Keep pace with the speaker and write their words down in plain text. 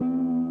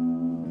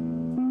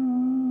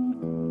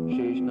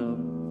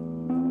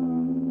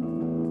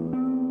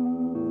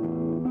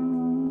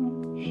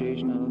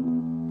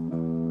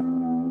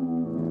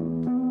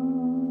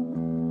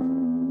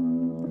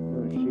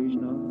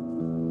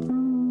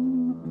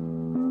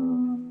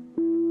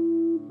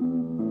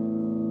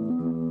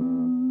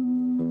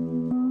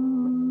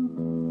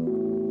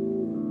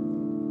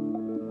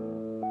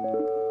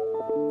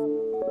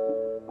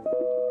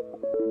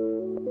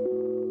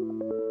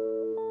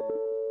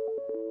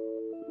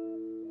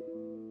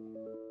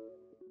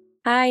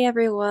Hi,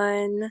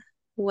 everyone.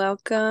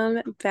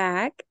 Welcome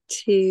back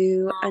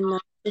to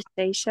Ananta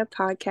Sesha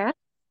Podcast.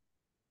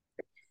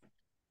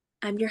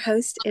 I'm your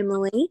host,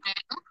 Emily,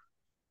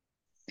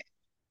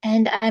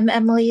 And I'm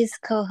Emily's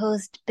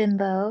co-host,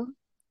 Bimbo.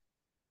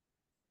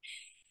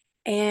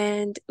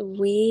 and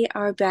we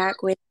are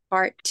back with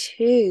part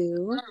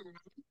two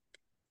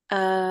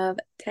of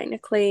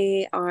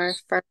technically our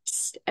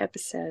first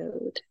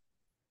episode.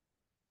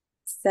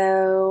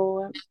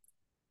 So,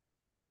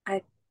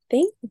 I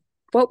think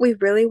what we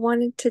really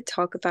wanted to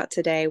talk about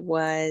today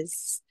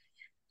was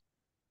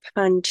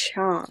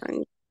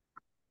Panchang.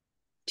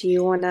 Do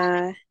you want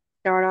to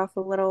start off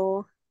a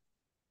little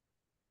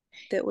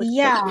bit with what you?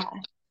 Yeah.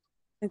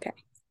 Okay.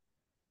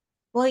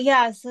 Well,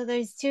 yeah, so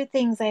there's two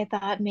things I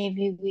thought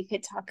maybe we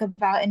could talk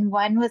about. And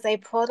one was I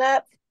pulled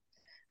up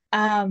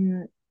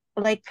um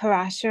like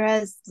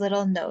Parashara's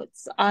little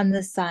notes on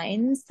the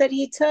signs that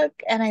he took,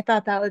 and I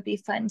thought that would be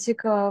fun to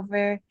go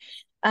over.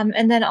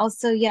 And then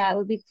also, yeah, it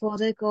would be cool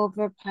to go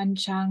over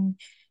Panchang.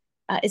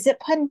 Is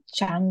it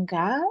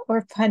Panchanga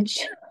or Panch?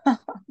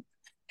 I,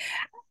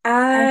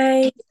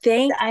 I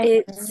think I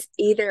it's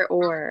either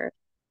or.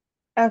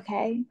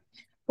 Okay.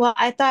 Well,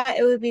 I thought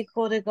it would be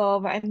cool to go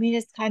over. I mean,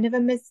 it's kind of a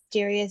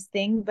mysterious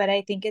thing, but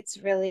I think it's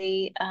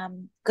really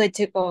good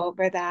to go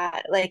over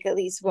that, like at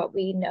least what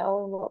we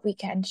know and what we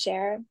can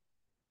share.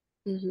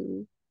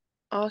 Hmm.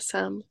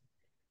 Awesome.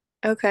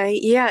 Okay.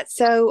 Yeah.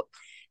 So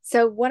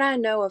what I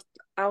know of,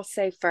 I'll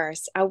say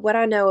first, what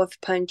I know of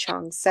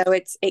Punchong. So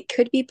it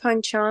could be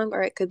Punchong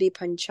or it could be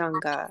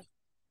Punchanga.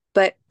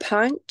 But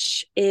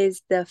punch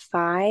is the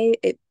five.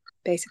 It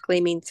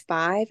basically means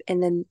five,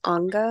 and then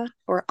anga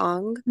or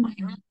ang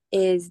Mhm.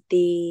 is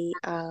the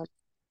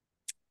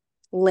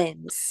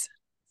limbs.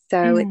 So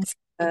Mm, it's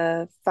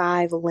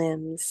five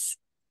limbs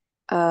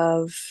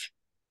of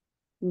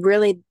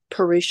really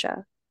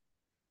Purusha.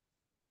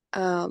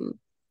 Um,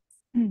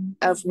 mm,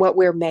 of what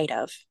we're made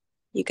of,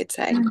 you could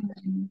say.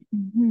 mm,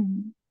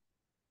 mhm.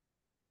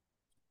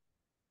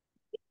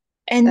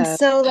 And So,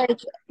 so, like,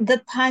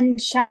 the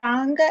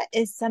Panchanga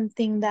is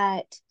something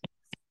that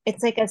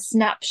it's like a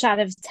snapshot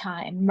of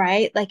time,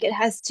 right? Like, it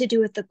has to do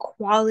with the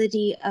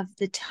quality of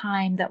the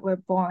time that we're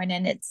born.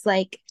 And it's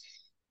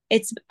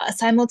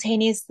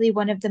simultaneously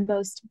one of the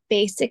most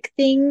basic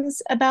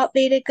things about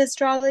Vedic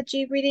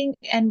astrology reading,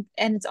 and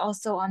it's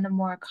also on the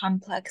more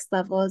complex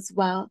level as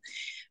well.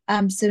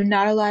 So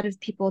not a lot of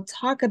people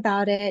talk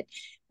about it,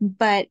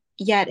 but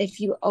yet if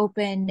you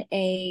open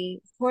a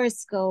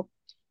horoscope,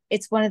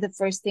 it's one of the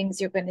first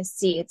things you're going to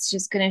see. It's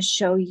just going to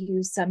show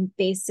you some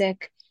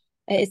basic,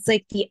 it's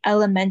like the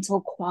elemental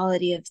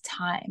quality of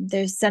time.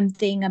 There's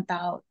something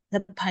about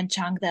the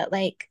panchang that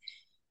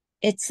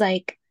it's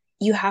like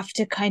you have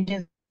to kind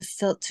of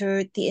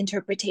filter the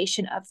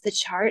interpretation of the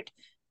chart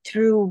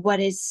through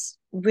what is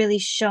really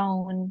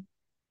shown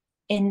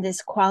in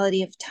this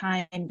quality of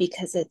time,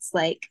 because it's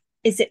like,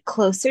 is it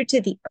closer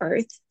to the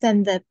earth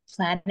than the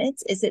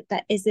planets? Is it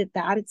that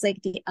it's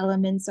like the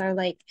elements are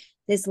like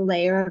this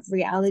layer of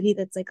reality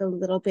that's like a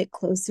little bit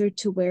closer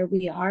to where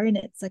we are, and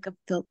it's like a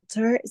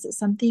filter? Is it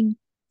something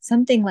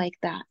like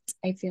that?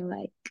 I feel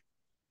like.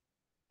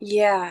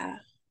 yeah,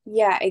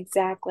 yeah,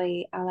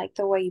 exactly. I like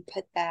the way you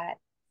put that.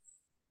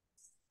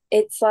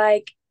 It's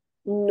like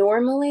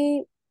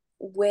normally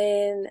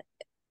when,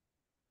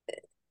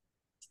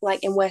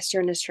 like in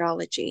Western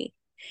astrology,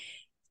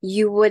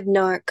 you would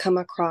not come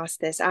across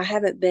this. I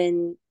haven't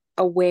been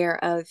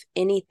aware of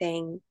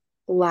anything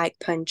like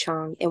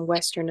Panchang in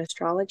Western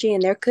astrology,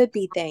 and there could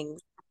be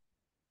things.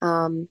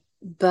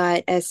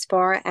 But as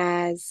far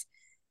as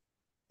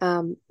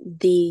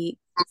the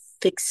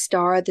fixed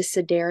star, the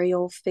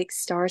sidereal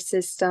fixed star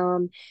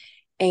system,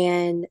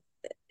 and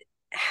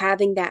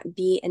having that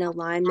be in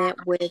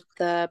alignment with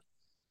the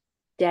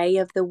day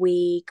of the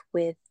week,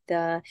 with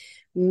the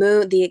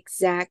moon, the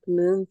exact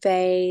moon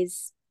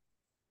phase.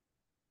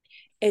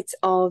 It's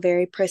all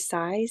very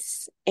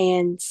precise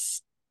and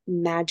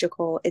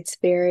magical. It's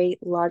very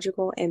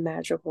logical and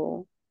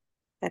magical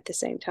at the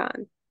same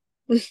time.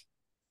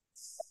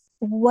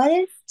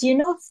 Do you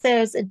know if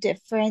there's a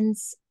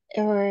difference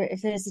or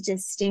if there's a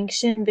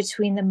distinction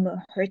between the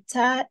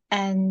Muhurta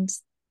and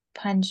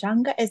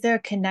Panchanga? Is there a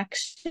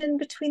connection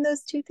between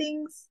those two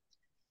things?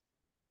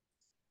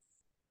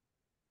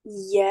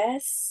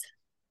 Yes.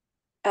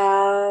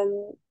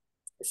 Um,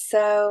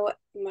 so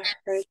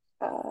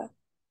Maherta,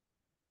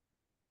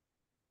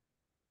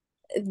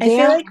 I feel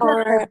there like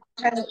are,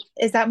 Muhurta,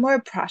 is that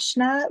more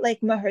Prashna? Like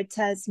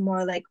Muhurta is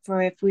more like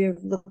for if we're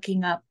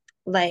looking up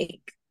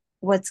like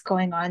what's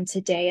going on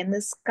today in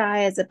the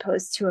sky as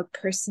opposed to a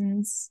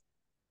person's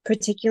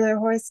particular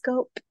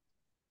horoscope.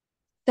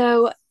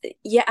 so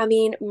yeah, I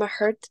mean,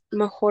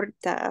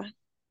 Mahorta, if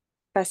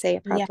I say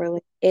it Yeah.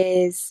 properly,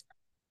 is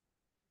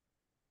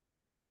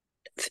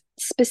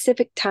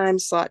specific time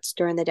slots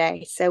during the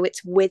day. So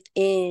it's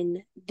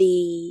within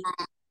the,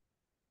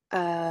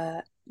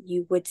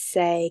 you would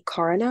say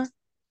Karna.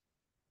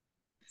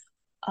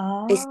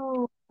 Is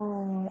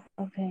Oh,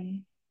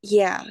 okay.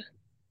 yeah.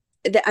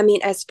 I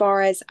mean, as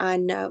far as I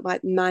know,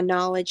 like my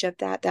knowledge of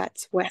that,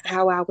 that's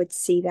how I would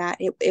see that.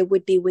 It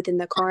would be within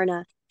the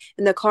Karna.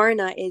 And the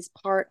Karna is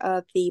part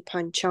of the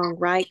Panchang,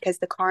 right? Because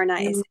the Karna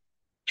is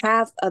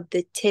half of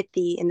the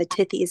Tithi, and the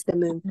Tithi is the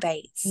moon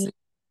phase.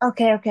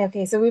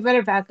 Okay. So we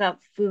better back up.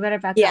 We better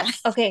back Yeah.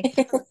 up. Okay.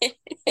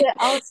 Yeah,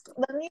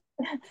 let me.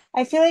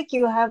 I feel like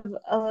you have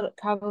a little,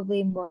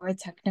 probably more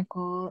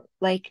technical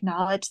like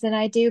knowledge than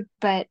I do,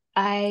 but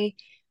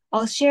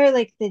I'll share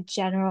like the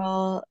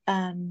general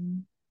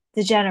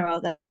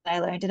that I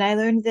learned. And I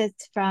learned this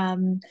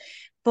from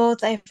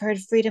both, I've heard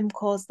Freedom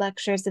Cole's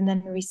lectures, and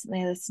then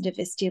recently I listened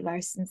to Visti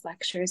Larson's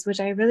lectures, which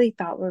I really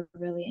thought were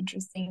really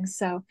interesting.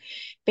 So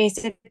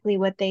basically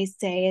what they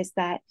say is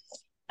that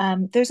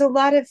there's a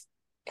lot of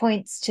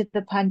points to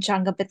the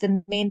Panchanga, but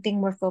the main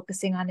thing we're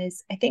focusing on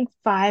is, I think,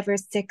 5 or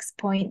 6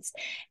 points.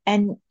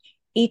 And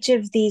each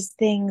of these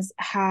things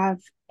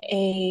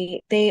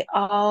they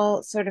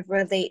all sort of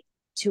relate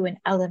to an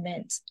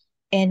element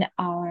in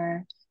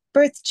our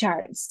birth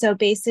chart. So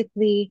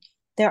basically,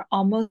 they're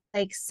almost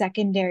like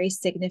secondary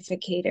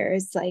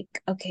significators.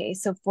 Like, okay,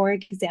 so for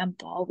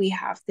example, we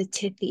have the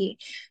Tithi.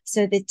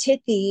 So the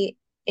Tithi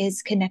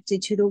is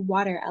connected to the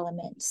water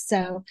element.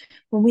 So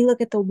when we look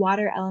at the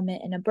water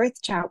element in a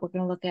birth chart, we're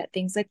going to look at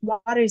things like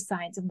water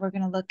signs, and we're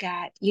going to look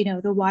at,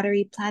 the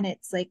watery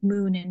planets like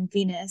Moon and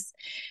Venus.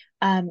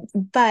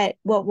 But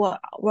what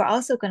we're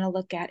also going to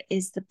look at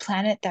is the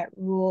planet that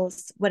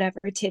rules whatever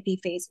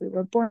Tithi phase we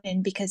were born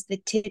in, because the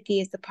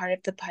Tithi is the part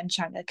of the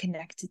Panchanga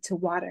connected to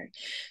water.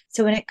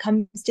 So when it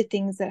comes to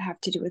things that have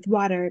to do with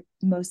water,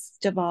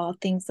 most of all,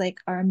 things like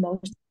our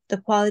emotions,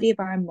 the quality of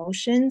our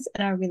emotions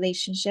and our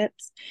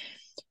relationships,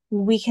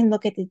 we can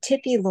look at the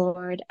Tithi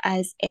Lord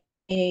as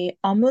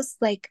almost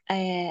like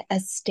a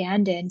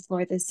stand-in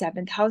for the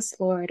seventh house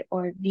Lord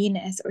or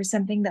Venus, or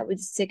something that would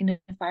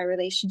signify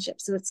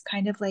relationships. So it's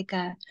kind of like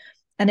an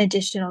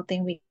additional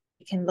thing we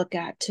can look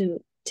at to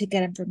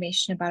get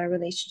information about our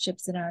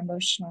relationships and our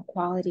emotional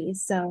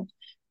qualities. So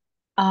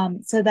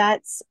the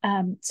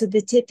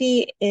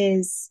Tithi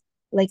is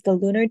like the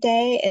lunar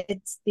day.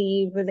 It's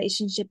the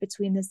relationship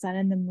between the sun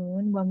and the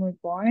moon when we're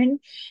born,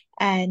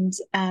 and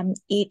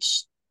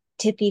each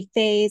Tithi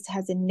phase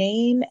has a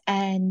name,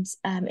 and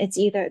it's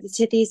either, the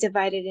Tithi is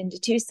divided into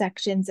two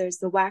sections. There's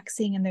the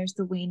waxing and there's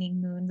the waning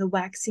moon. The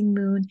waxing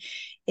moon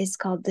is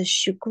called the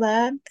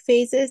Shukla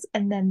phases,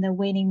 and then the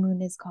waning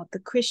moon is called the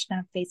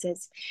Krishna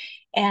phases.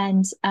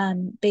 And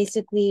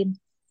basically,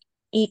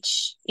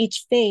 each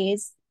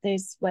phase,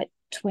 there's what,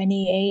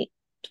 28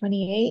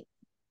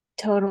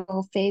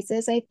 total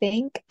phases, I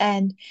think,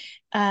 and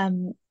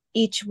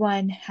each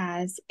one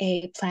has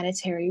a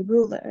planetary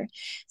ruler.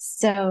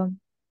 So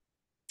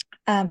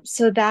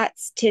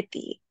that's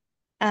Tithi.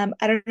 I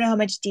don't know how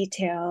much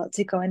detail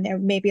to go in there.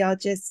 Maybe I'll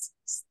just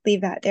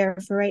leave that there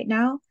for right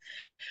now.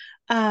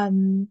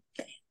 Um,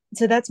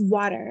 so that's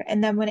water.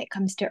 And then when it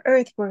comes to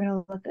earth, we're going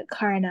to look at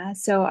Karna.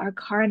 So our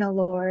Karna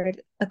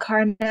Lord, a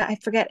Karna, I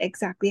forget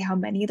exactly how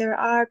many there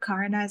are.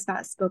 Karna is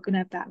not spoken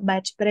of that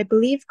much, but I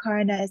believe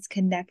Karna is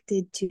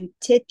connected to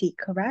Tithi,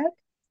 correct?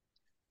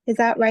 Is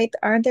that right?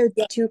 Aren't there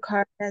two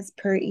Karnas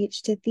per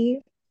each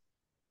Tithi?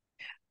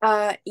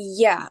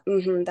 Yeah,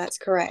 that's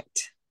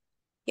correct.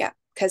 Yeah,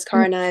 because And,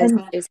 Karna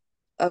and is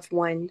of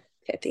one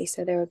Tithi,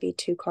 so there would be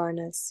two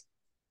Karnas.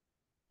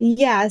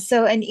 Yeah,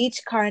 so and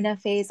each Karna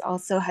phase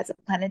also has a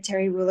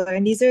planetary ruler,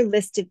 and these are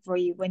listed for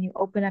you when you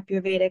open up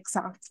your Vedic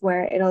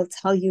software. It'll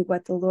tell you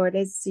what the Lord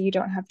is, so you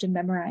don't have to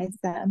memorize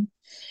them.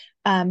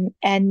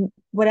 And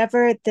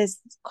whatever this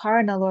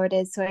Karna Lord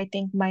is, so I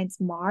think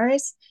mine's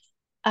Mars,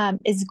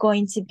 is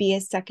going to be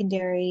a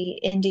secondary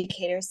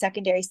indicator,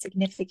 secondary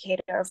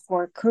significator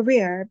for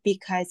career,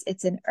 because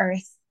it's an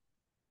Earth,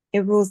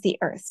 it rules the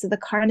earth. So the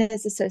Karna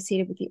is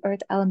associated with the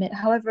earth element.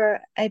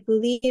 However, I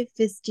believe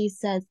Visti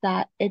says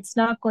that it's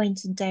not going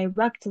to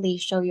directly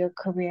show your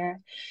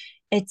career.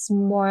 It's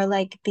more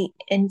like the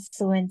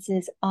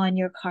influences on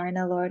your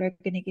Karna Lord are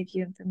going to give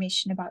you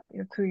information about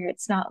your career.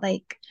 It's not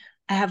like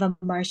I have a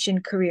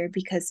Martian career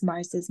because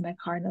Mars is my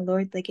Karna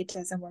Lord. Like, it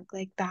doesn't work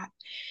like that.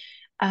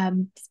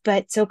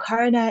 But so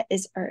Karna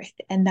is Earth,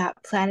 and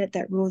that planet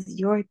that rules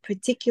your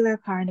particular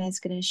Karna is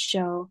going to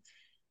show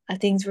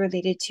things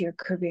related to your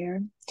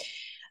career.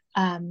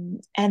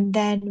 And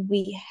then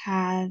we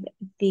have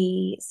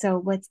so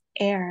what's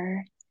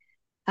air?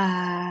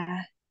 Oh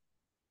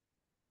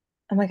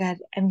my God,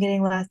 I'm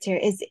getting lost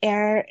here.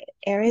 Air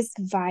is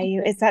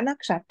Vayu. Is that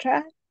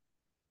nakshatra?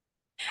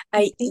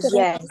 I think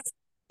it is.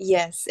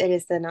 Yes, it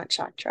is the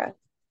nakshatra.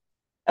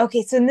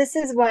 Okay, so this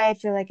is why I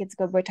feel like it's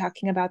good we're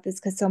talking about this,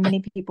 because so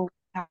many people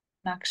have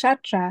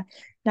nakshatra.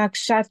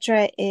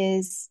 Nakshatra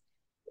is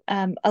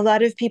a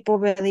lot of people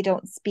really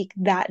don't speak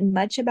that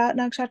much about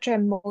nakshatra,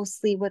 and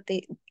mostly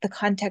the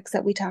context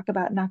that we talk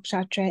about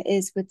nakshatra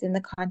is within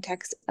the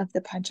context of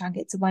the panchanga.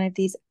 It's one of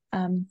these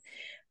 5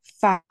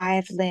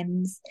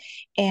 limbs,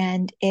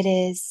 and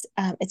it's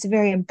a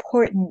very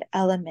important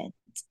element.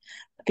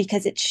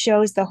 because it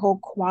shows the whole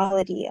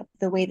quality of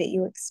the way that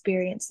you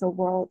experience the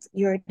world.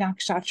 Your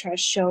nakshatra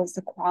shows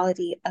the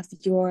quality of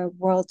your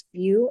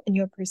worldview and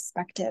your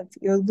perspective.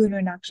 Your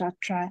lunar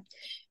nakshatra,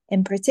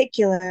 in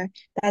particular,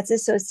 that's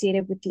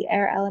associated with the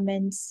air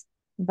elements.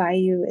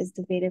 Vayu is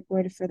the Vedic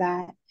word for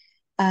that.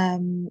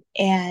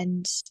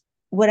 And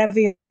whatever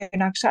your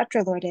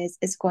nakshatra lord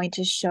is going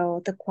to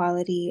show the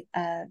quality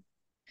of,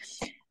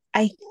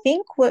 I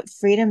think what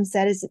Freedom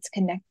said is it's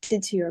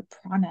connected to your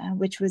prana,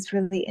 which was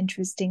really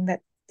interesting,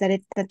 that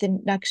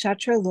the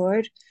nakshatra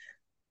lord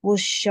will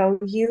show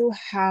you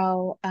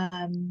how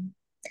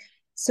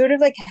sort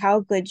of like how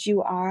good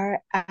you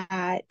are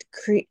at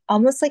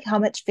almost like how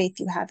much faith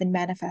you have in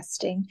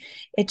manifesting.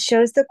 It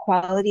shows the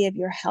quality of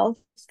your health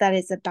that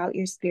is about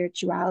your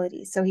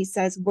spirituality. So he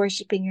says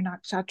worshiping your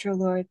nakshatra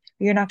lord,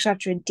 your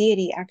nakshatra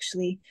deity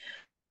actually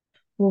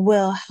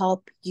will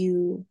help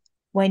you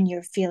when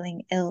you're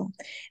feeling ill.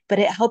 But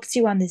it helps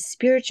you on the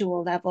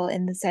spiritual level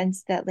in the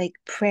sense that like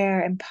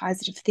prayer and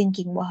positive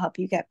thinking will help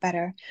you get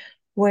better.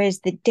 Whereas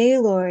the day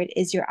lord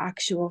is your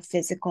actual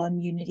physical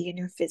immunity and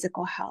your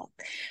physical health.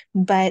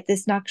 But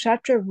this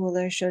nakshatra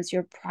ruler shows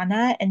your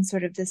prana and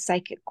sort of the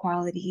psychic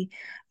quality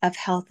of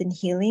health and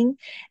healing.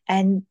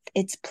 And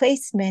its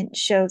placement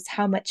shows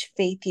how much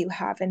faith you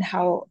have and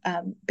how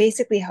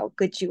basically how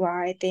good you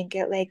are. I think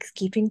it like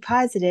keeping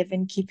positive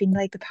and keeping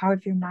like the power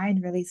of your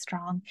mind really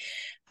strong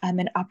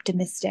and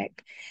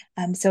optimistic.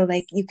 So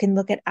like you can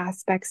look at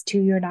aspects to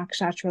your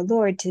nakshatra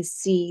lord to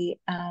see,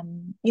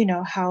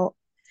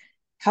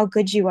 how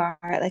good you are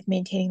at like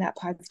maintaining that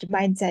positive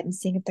mindset and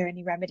seeing if there are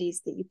any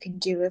remedies that you can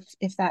do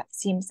if that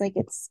seems like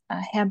it's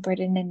hampered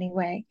in any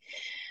way.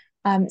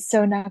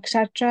 So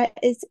nakshatra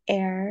is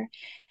air,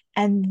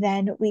 and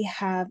then we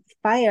have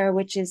fire,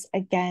 which is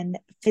again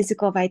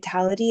physical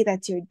vitality.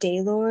 That's your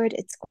day lord.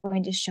 It's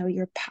going to show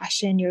your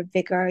passion, your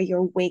vigor,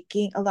 your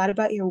waking, a lot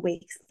about your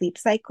wake sleep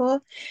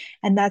cycle.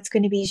 And that's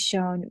going to be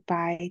shown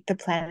by the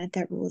planet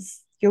that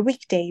rules your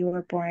weekday you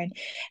were born.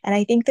 And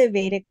I think the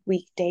Vedic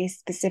weekday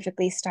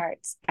specifically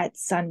starts at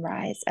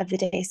sunrise of the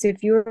day. So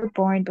if you were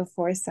born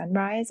before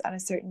sunrise on a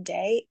certain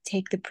day,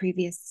 take the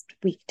previous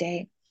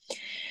weekday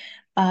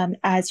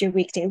as your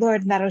weekday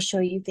lord, and that'll show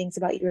you things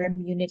about your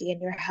immunity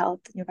and your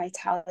health and your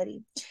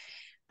vitality.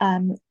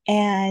 And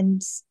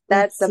That's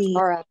let's the see.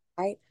 Vara,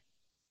 right?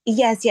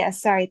 Yes.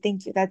 Sorry,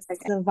 thank you. That's Okay.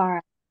 the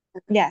Vara.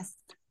 Okay. Yes,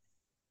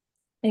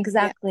 Yeah.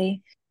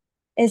 exactly.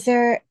 Is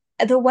there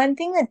the one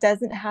thing that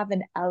doesn't have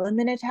an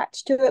element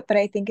attached to it, but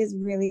I think is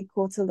really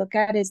cool to look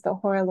at is the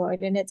Hora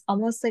Lord, and it's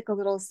almost like a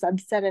little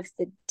subset of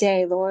the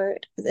Day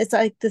Lord. It's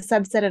like the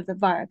subset of the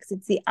Vara because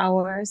it's the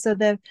hour. So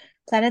the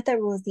planet that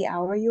rules the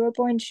hour you were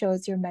born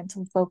shows your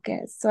mental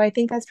focus. So I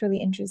think that's really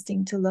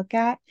interesting to look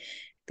at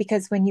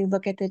because when you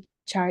look at the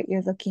chart,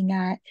 you're looking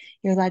at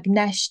your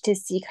Lagnesh to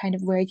see kind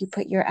of where you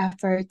put your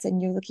efforts,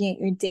 and you're looking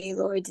at your Day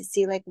Lord to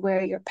see like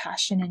where your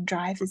passion and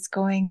drive is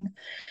going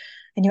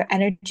and your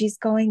energy's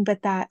going,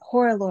 but that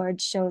Hora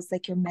Lord shows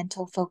like your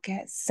mental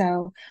focus.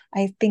 So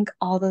I think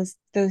all those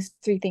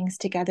three things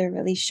together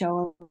really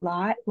show a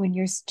lot when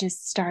you're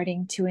just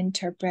starting to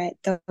interpret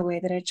the way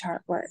that a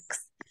chart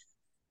works.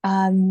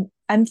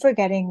 I'm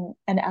forgetting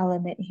an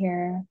element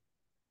here.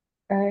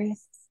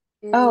 Earth.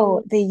 Mm.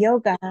 Oh, the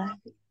yoga.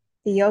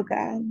 The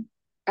yoga.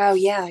 Oh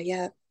yeah,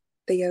 yeah.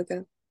 The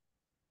yoga.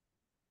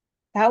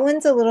 That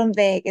one's a little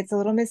vague. It's a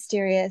little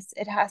mysterious.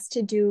 It has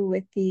to do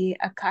with the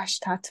Akash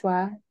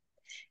Tattva,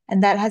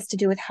 and that has to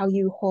do with how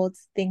you hold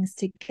things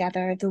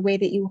together, the way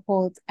that you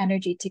hold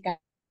energy together,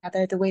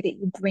 the way that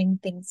you bring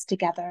things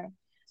together.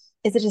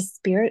 Is it a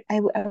spirit? I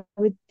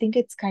would think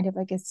it's kind of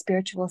like a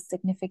spiritual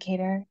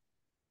significator.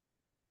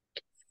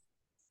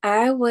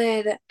 I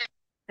would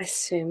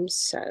assume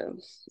so.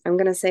 I'm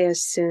gonna say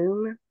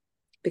assume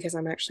because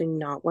I'm actually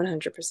not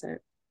 100%.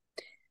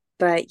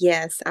 But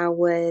yes, I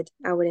would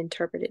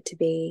interpret it to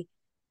be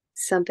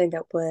something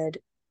that would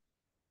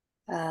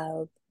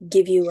uh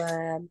give you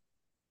a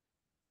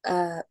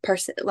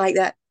person like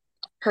that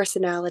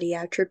personality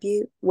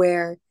attribute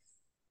where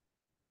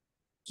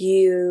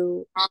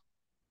you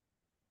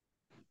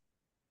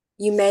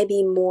you may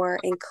be more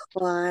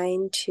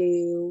inclined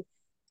to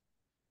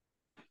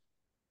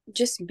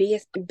just be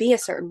a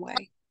certain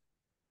way.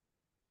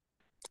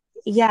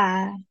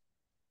 Yeah.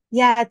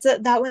 Yeah,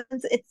 that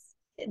one's it's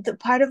the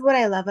part of what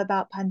I love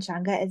about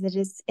Panchanga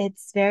is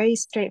it's very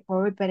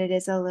straightforward, but it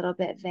is a little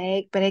bit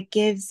vague, but it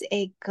gives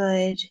a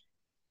good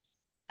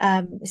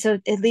so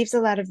it leaves a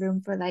lot of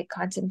room for like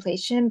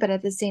contemplation, but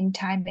at the same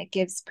time it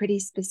gives pretty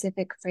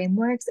specific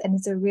frameworks, and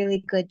it's a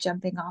really good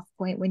jumping off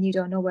point when you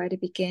don't know where to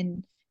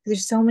begin.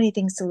 There's so many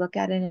things to look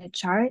at in a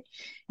chart,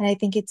 and I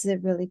think it's a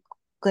really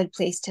good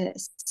place to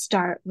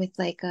start with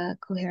like a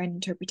coherent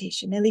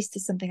interpretation. At least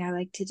it's something I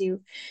like to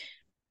do.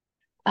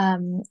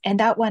 And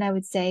that one, I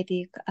would say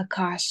the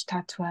Akash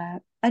Tattva,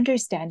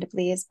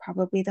 understandably, is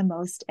probably the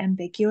most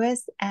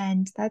ambiguous,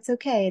 and that's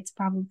okay. It's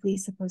probably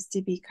supposed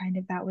to be kind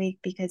of that way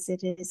because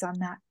it is on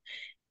that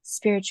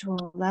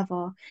spiritual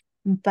level.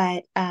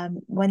 But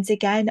once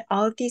again,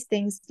 all of these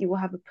things, you will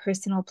have a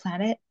personal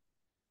planet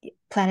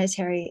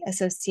planetary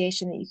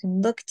association that you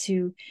can look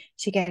to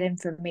get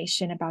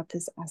information about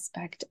this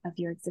aspect of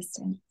your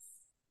existence.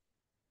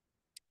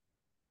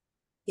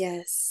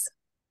 Yes.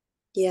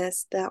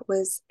 Yes, that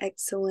was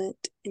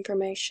excellent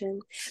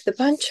information. The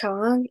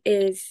Panchang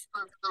is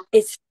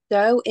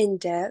so in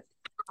depth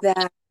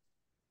that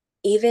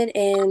even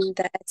in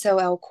the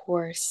SOL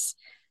course,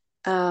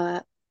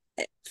 uh,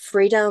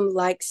 Freedom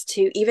likes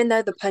to, even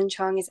though the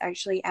Panchang is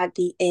actually at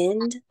the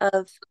end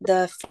of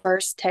the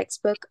first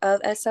textbook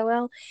of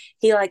SOL,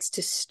 he likes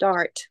to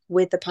start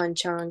with the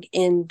Panchang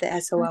in the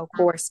SOL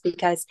course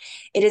because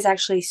it is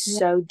actually Yeah.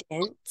 so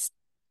dense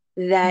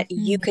that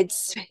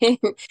Mm-hmm.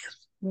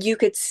 you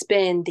could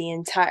spend the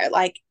entire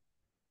like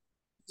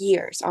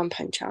years on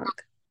Panchang,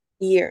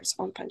 years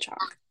on Panchang.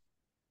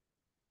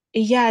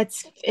 Yeah,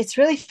 it's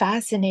really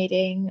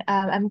fascinating.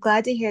 I'm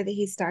glad to hear that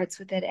he starts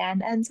with it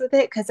and ends with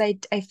it because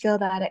I feel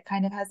that it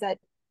kind of has that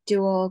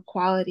dual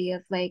quality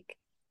of like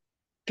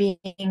being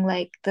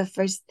like the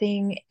first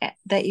thing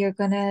that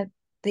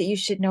you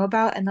should know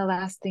about and the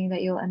last thing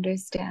that you'll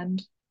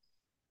understand.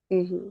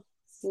 Mm-hmm.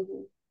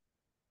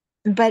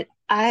 Mm-hmm. But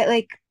I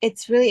like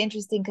it's really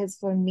interesting because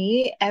for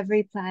me,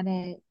 every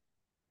planet,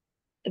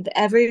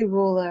 every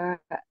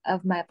ruler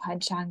of my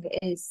panchang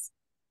is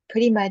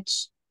pretty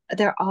much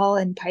they're all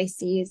in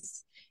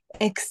Pisces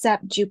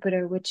except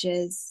Jupiter, which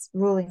is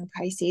ruling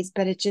Pisces.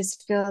 But it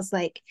just feels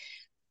like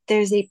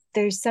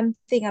there's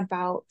something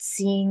about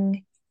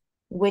seeing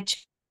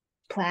which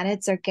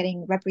planets are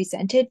getting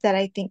represented that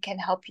I think can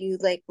help you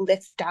like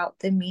lift out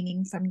the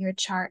meaning from your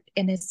chart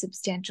in a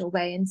substantial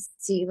way and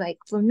see like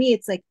for me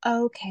it's like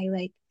oh, okay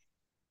like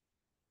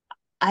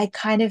I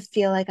kind of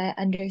feel like I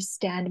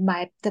understand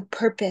my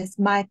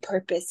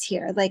purpose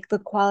here, like the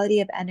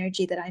quality of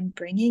energy that I'm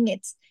bringing.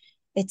 It's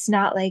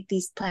not like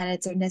these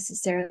planets are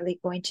necessarily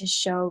going to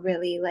show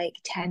really like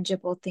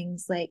tangible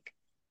things like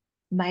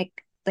my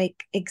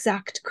like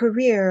exact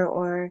career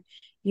or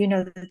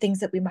the things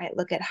that we might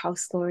look at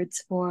house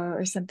lords for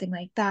or something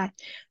like that.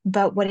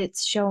 But what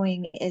it's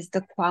showing is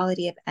the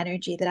quality of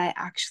energy that I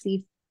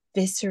actually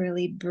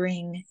viscerally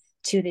bring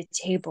to the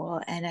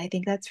table. And I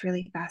think that's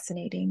really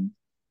fascinating.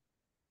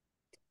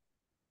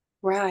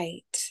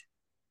 Right.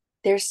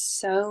 There's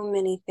so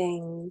many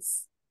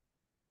things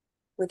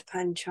with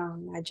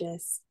Panchang.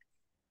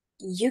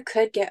 You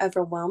could get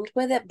overwhelmed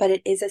with it, but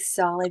it is a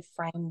solid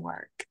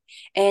framework.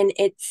 And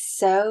it's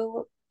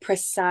so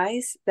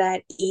precise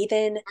that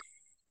even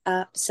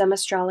some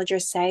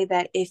astrologers say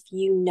that if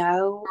you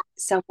know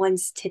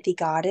someone's Tithi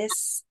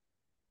goddess,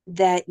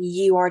 that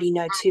you already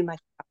know too much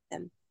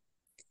about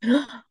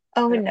them.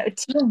 Oh no,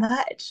 too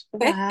much.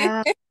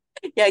 Wow.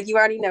 Yeah, you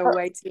already know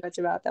way too much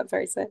about that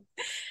person.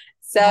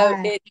 So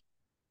Yeah.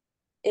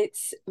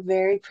 it's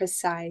very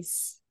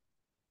precise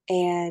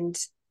and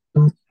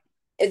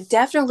it's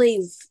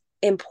definitely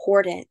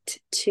important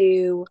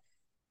to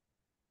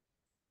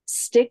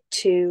stick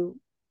to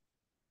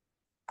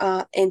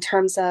in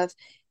terms of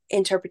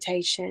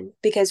interpretation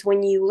because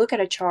when you look at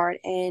a chart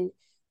and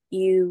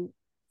you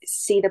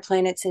see the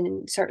planets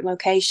in certain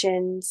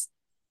locations,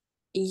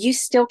 you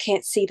still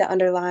can't see the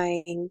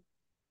underlying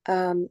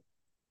um,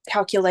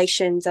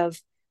 calculations of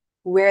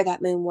where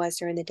that moon was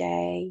during the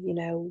day.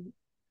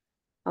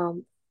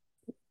 Um,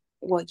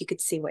 well, you could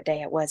see what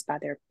day it was by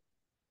their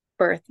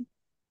birth,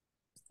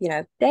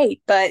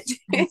 date, but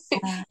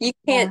you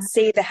can't Yeah.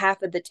 see the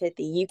half of the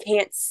Tithi. You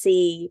can't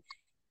see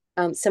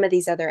some of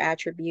these other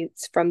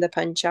attributes from the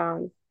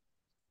Panchang.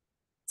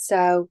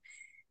 So,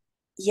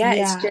 yeah,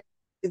 it's Yeah.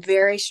 just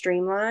very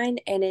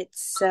streamlined and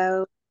it's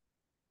so,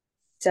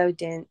 so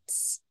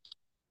dense.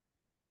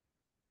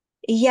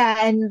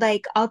 Yeah, and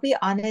like I'll be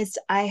honest,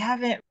 I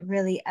haven't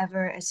really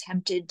ever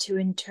attempted to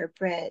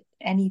interpret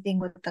anything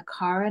with the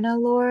Karana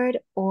Lord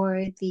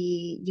or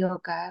the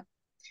yoga.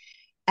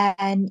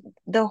 And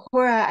the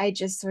Hora I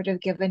just sort of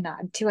give a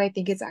nod to. I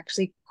think it's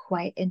actually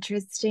quite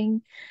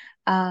interesting.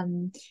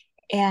 Um,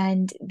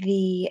 and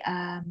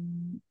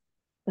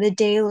the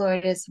Day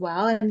Lord as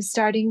well. I'm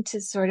starting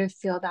to sort of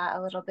feel that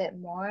a little bit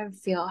more and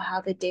feel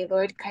how the Day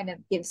Lord kind of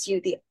gives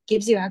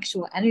you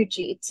actual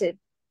energy to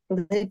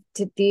live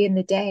to be in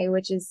the day,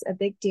 which is a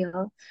big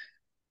deal.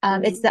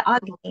 It's Mhm. the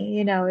Agni,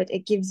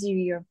 it gives you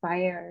your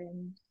fire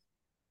and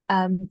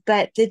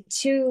but the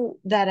two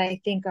that I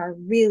think are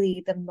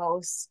really the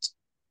most,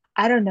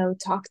 I don't know,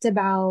 talked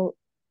about,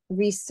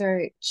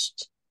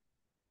 researched,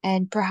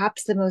 and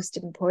perhaps the most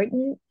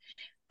important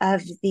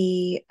of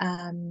the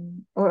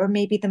or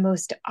maybe the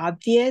most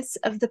obvious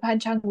of the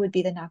panchang would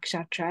be the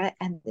nakshatra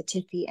and the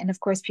tithi. And of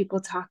course, people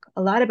talk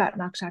a lot about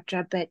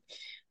nakshatra, but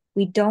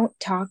we don't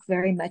talk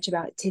very much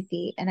about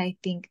tithi. And I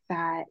think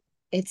that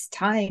it's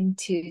time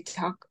to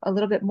talk a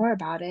little bit more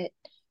about it.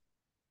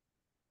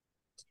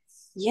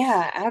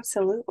 Yeah,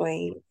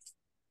 absolutely.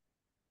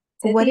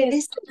 What Tithi is,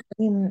 is the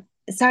name?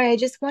 Sorry, I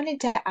just wanted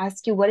to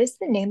ask you, what is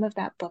the name of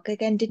that book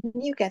again? Didn't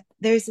you get,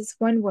 there's this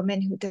one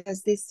woman who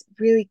does this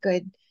really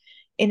good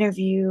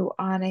interview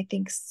on, I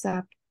think,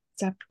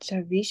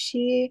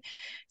 Saptarishi's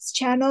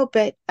channel,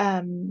 but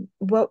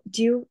what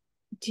do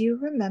you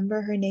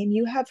remember her name?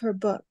 You have her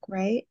book,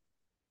 right?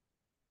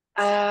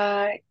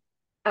 Uh,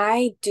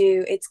 I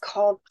do. It's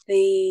called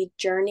The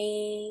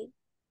Journey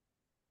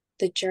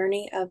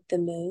of the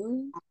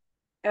Moon,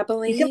 I You can,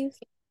 believe.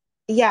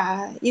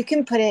 yeah, you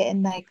can put it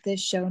in like the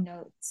show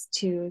notes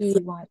too if Ye-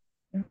 you want.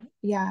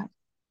 Yeah.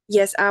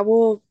 Yes, I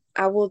will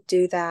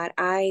do that.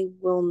 I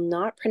will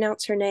not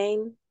pronounce her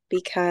name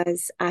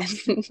because I'm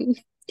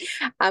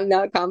I'm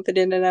not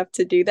confident enough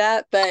to do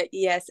that. But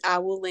yes, I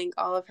will link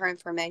all of her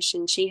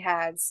information. She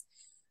has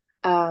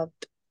uh,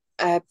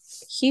 a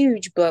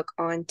huge book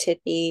on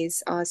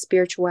Tiffy's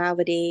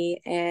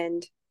spirituality,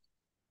 and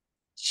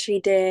she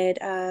did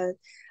a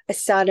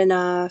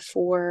sadhana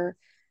for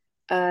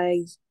uh,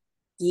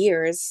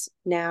 years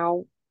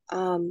now,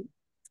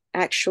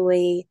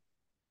 actually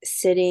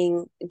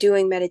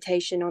doing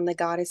meditation on the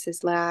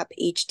goddess's lap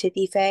each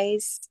Tithi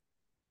phase,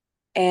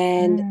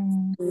 and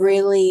Mm.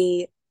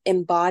 really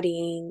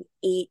embodying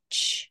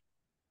each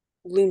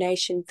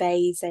lunation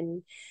phase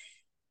and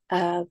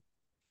uh,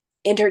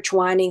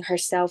 intertwining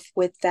herself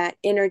with that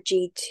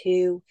energy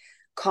to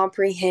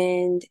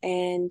comprehend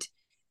and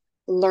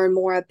learn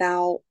more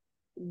about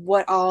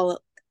what all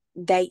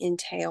they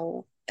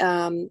entail.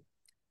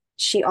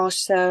 She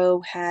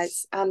also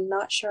has, I'm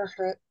not sure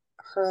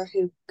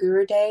who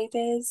Gurudev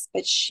is,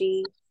 but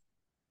she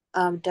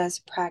does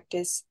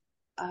practice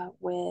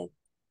with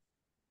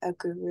a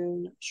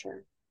guru. Not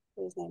sure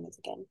what his name is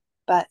again,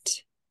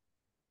 but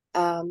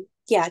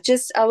yeah,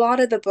 just a lot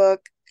of the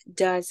book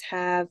does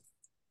have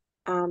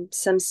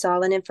some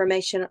solid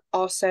information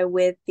also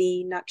with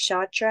the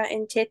nakshatra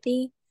and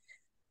tithi,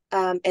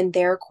 and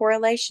their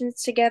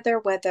correlations together,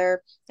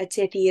 whether a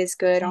tithi is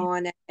good Okay.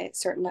 on a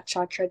certain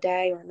nakshatra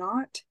day or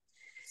not.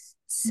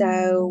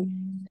 So,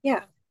 Mm.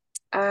 yeah,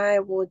 I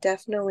will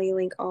definitely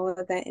link all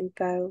of that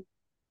info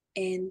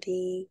in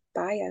the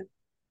bio.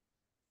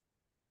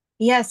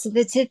 Yeah, so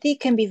the Tithi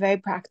can be very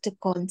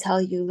practical and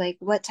tell you like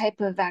what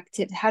type of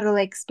active, how to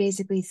like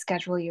basically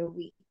schedule your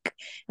week,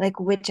 like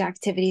which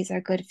activities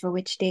are good for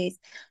which days.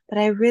 But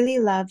I really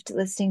loved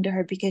listening to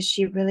her because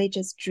she really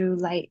just drew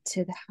light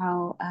to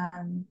how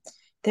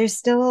there's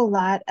still a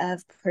lot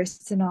of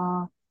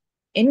personal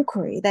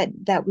inquiry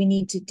that we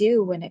need to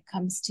do when it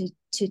comes to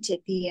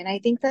Tithi. And I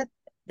think that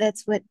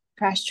that's what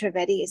Prash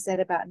Trivedi said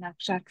about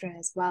Nakshatra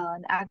as well.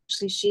 And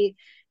actually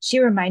she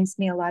reminds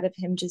me a lot of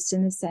him just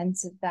in the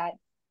sense of that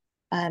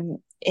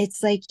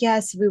it's like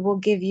yes we will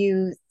give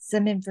you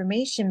some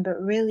information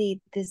but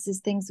really this is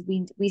things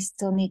we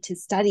still need to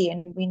study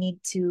and we need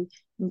to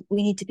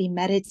be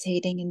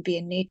meditating and be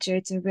in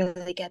nature to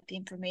really get the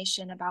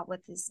information about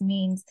what this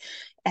means.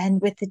 And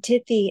with the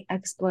Tithi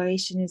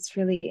exploration it's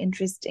really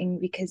interesting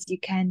because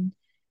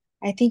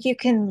I think you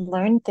can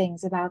learn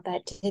things about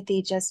that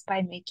Tithi just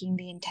by making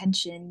the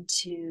intention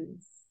to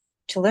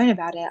learn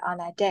about it on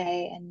that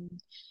day.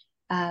 And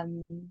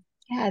um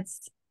yeah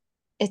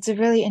it's a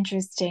really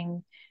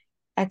interesting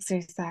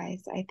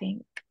exercise, I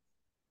think.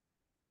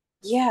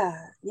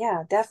 Yeah,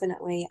 yeah,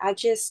 definitely.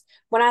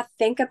 When I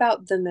think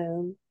about the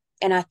moon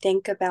and I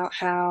think about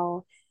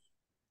how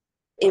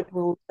it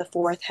rules the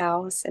fourth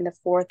house, and the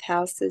fourth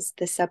house is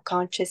the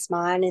subconscious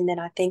mind, and then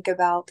I think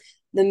about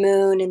the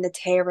moon and the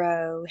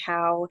tarot,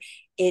 how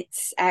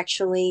it's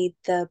actually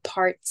the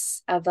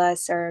parts of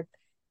us are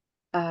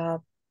uh,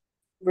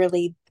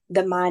 really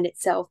the mind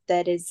itself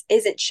that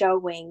isn't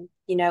showing,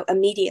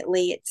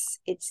 immediately.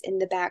 It's in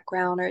the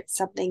background, or it's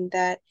something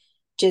that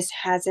just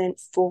hasn't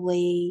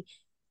fully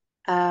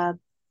uh,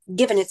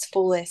 given its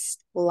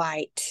fullest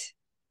light,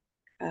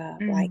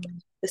 like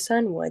Mm. the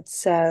sun would.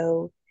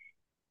 So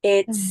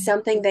it's Mm.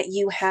 something that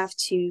you have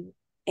to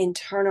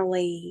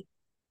internally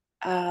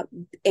uh,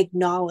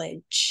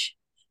 acknowledge.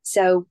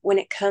 So when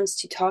it comes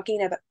to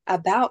talking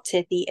about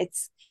Tithi,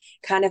 it's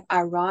kind of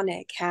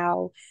ironic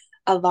how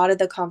a lot of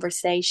the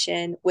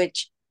conversation,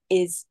 which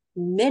is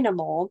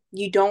minimal,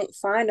 you don't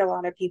find a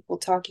lot of people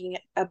talking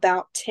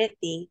about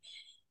Tithi,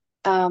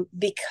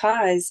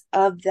 because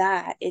of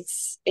that.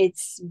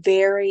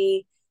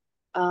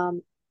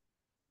 Um,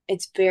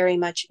 it's very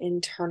much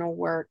internal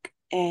work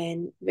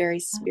and very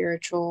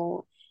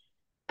spiritual.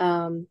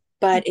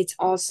 But it's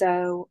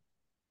also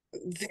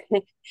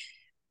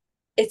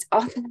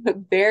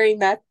very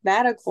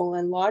mathematical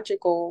and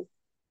logical.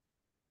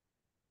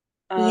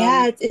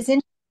 Yeah, Um, it's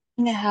interesting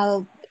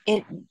how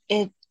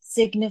it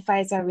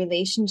signifies our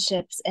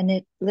relationships and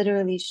it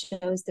literally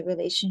shows the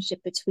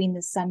relationship between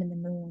the sun and the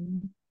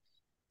moon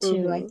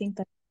too. I mhm. think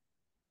that's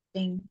the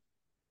thing.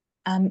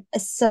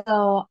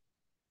 So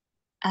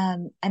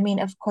I mean,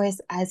 of course,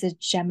 as a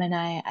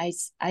Gemini,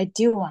 I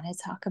do want to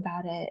talk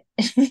about it.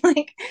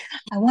 Like,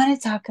 I want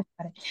to talk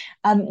about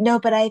it. No,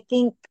 but I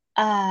think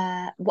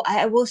well,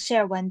 I will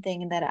share one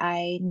thing that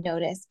I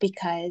noticed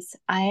because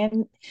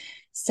I'm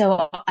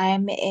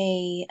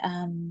a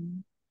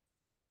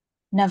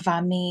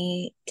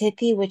Navami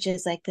Tithi, which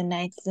is like the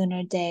ninth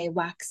lunar day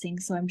waxing.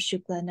 So I'm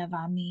Shukla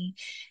Navami.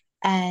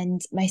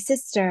 And my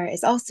sister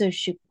is also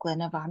Shukla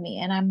Navami.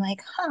 And I'm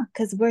like, huh,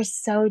 because we're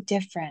so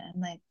different.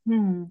 I'm like,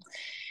 hmm.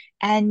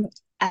 And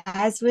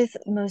as with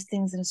most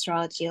things in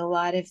astrology, a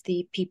lot of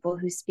the people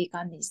who speak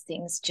on these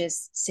things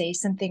just say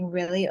something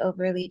really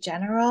overly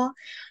general.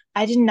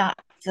 I did not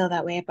feel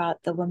that way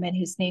about the woman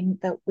whose name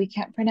that we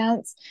can't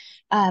pronounce.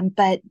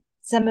 But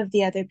some of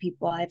the other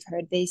people I've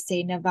heard, they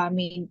say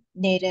Navami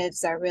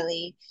natives are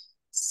really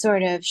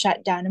sort of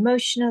shut down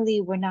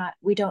emotionally.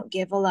 We don't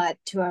give a lot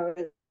to our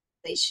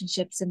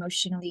relationships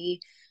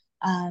emotionally.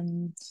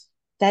 Um,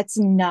 that's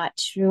not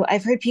true.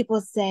 I've heard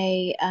people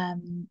say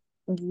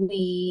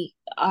we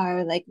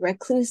are like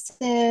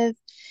reclusive.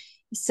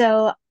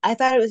 So I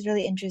thought it was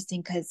really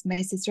interesting because my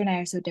sister and I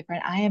are so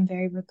different. I am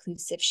very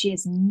reclusive. She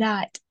is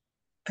not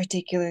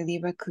particularly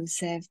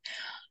reclusive.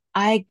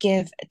 I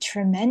give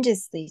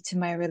tremendously to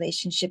my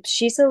relationships.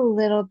 She's a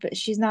little bit,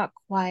 she's not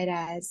quite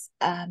as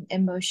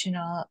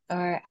emotional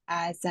or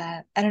as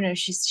I don't know,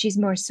 she's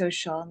more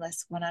social and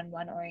less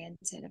one-on-one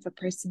oriented of a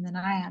person than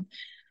I am.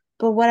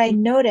 But what I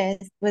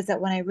noticed was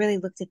that when I really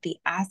looked at the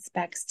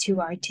aspects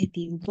to our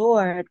Tithi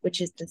Lord, which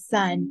is the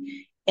sun,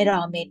 it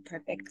all made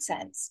perfect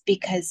sense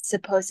because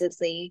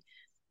supposedly,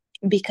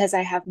 because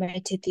I have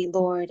my Tithi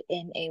Lord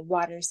in a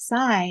water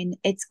sign,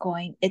 it's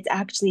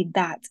actually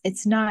that.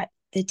 It's not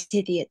the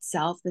Tithi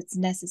itself that's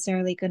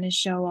necessarily going to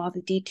show all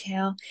the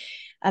detail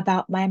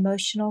about my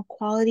emotional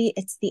quality.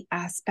 It's the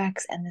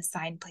aspects and the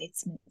sign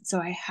placement.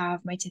 So I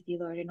have my Tithi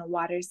Lord in a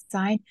water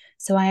sign.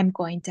 So I am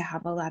going to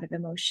have a lot of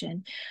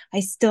emotion. I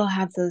still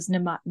have those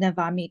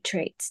Navami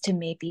traits to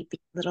maybe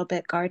be a little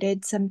bit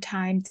guarded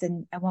sometimes,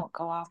 and I won't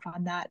go off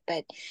on that.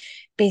 But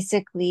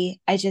basically,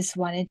 I just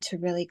wanted to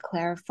really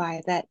clarify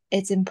that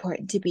it's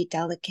important to be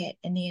delicate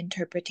in the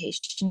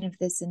interpretation of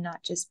this and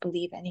not just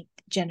believe any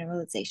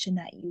generalization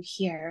that you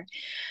hear.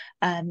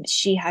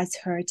 She has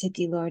her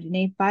Tithi Lord in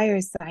a fire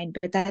sign,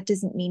 but that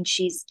doesn't mean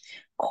she's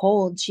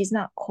cold. She's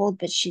not cold,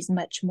 but she's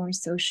much more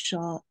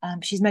social.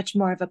 She's much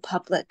more of a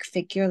public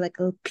figure, like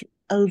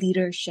a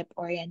leadership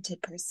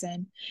oriented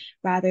person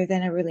rather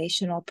than a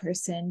relational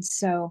person.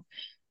 So,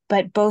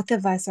 but both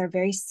of us are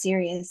very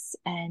serious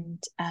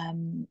and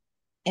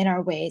in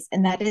our ways,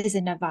 and that is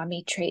a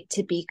Navami trait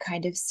to be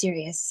kind of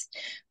serious.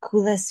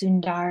 Kula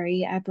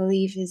Sundari, I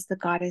believe, is the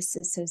goddess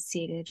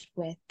associated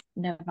with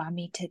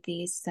Navami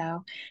Tithi.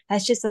 So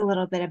that's just a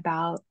little bit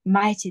about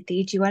my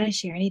Tithi. Do you want to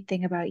share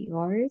anything about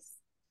yours?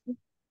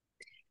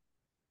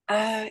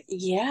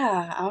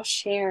 Yeah, I'll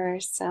share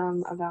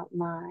some about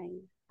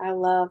mine. I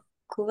love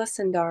Kula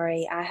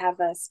Sundari. I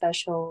have a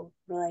special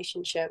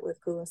relationship with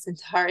Kula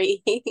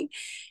Sundari.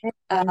 Okay.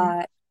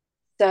 uh,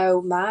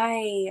 so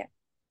my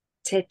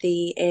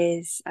Tithi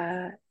is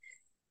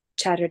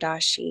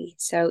Chaturdashi.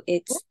 So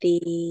it's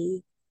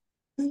the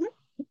Mhm.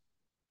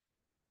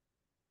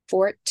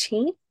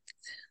 14th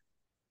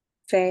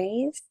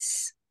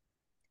phase.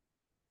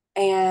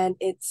 And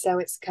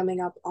it's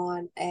coming up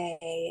on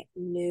a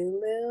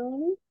new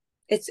moon.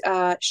 It's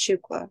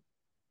Shukla.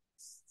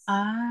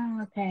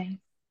 Ah, okay.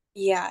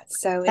 Yeah,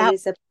 so it That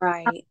is a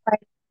bright.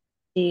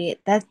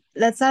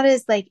 that's not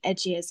as like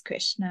edgy as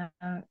Krishna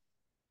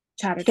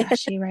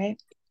Chaturdashi,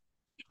 right?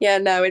 Yeah,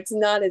 no, it's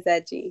not as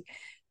edgy.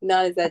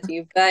 Not as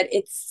edgy, but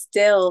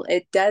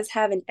it does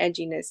have an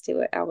edginess to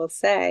it, I will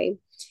say.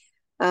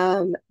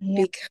 Yeah.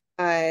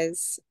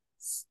 Because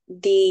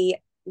the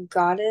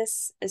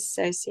goddess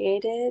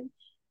associated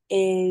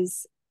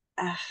is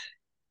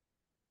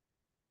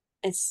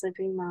it's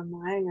slipping my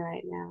mind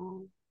right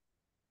now.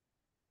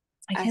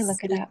 I I can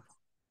look it see. up.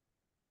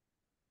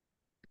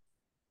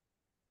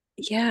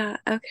 Yeah,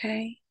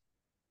 okay.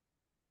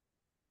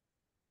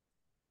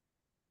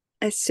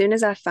 As soon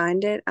as I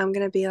find it, I'm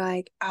gonna be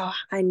like, oh,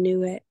 I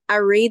knew it. I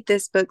read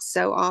this book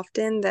so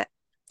often that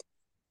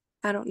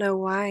I don't know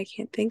why I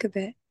can't think of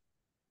it.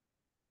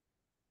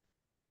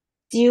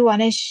 Do you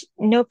want to,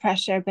 no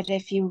pressure, but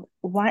if you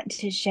want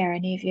to share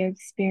any of your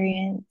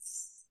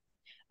experience.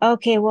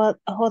 Okay, well,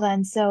 hold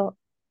on. So,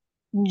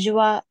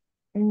 Jua,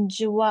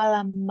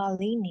 Juala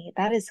Malini,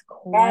 that is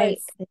quite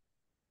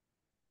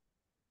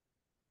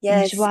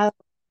Yes. Yes, Juala.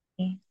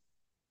 Yeah.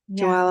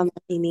 Joala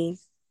Mahini.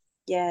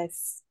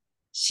 Yes.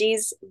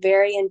 She's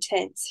very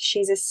intense.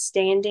 She's a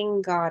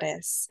standing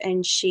goddess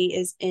and she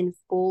is in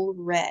full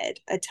red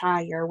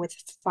attire with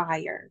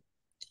fire.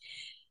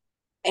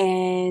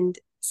 And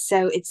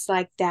so it's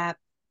like that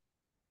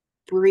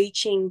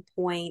breaching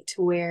point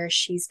where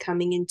she's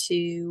coming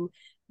into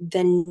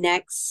the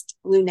next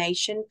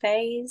lunation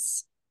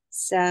phase.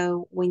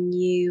 So when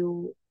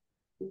you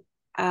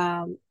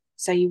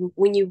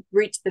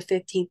reach the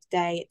 15th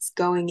day, it's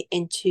going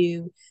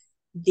into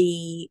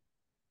the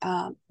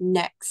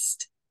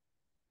next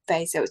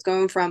phase. So it's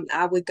going from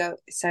I would go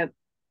so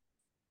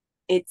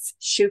it's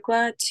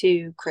Shukla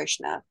to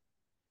Krishna.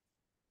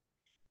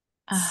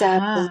 So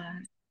Aha.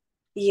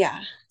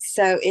 yeah,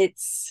 so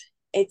it's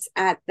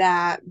at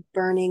that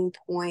burning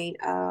point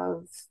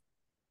of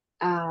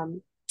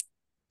um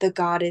the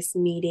goddess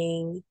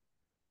meeting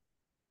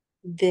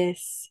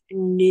this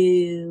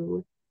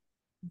new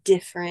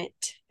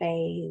different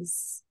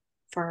phase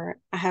for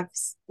I have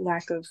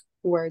lack of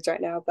words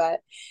right now,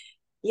 but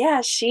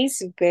yeah,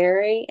 she's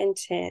very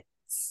intense.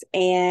 Yes.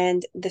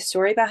 And the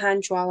story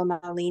behind Jwala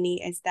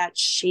Malini is that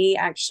she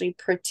actually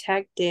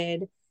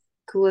protected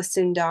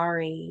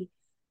Kulasundari.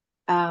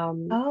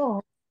 Um,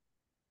 Oh,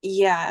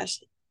 yeah.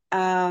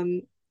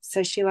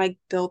 So she like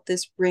built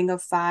this ring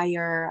of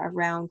fire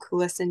around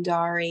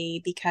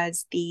Kulasundari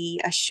because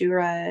the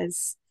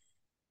Asuras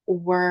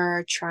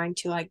were trying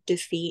to like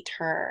defeat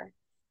her.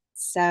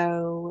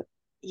 So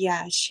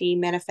yeah, she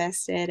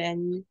manifested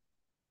and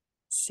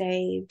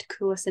saved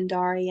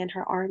Kulasundari and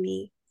her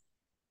army.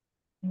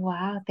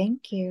 wow,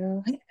 thank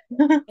you.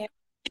 Yeah.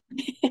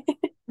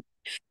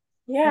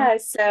 Yeah,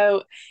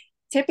 so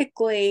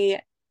typically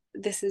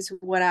this is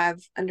what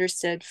I've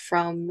understood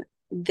from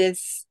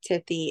this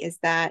Tithi is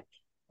that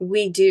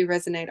we do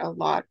resonate a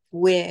lot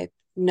with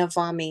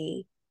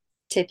Navami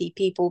Tithi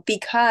people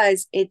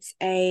because it's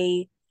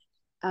a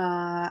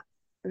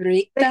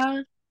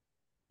Rikta.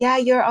 Yeah,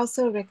 you're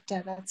also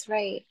Rikta, that's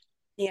right.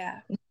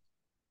 Yeah.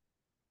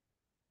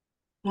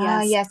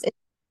 Ah, Yes. yes, it's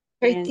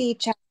And Kriti,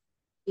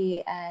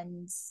 Chakti,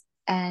 and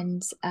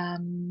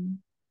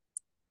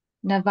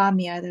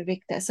Navami are the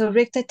Rikta. So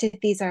Rikta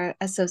Tithis are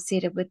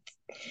associated with,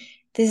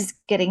 this is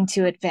getting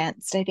too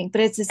advanced, I think,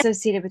 but it's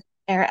associated with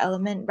air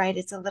element, right?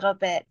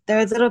 They're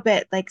a little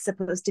bit like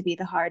supposed to be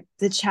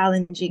the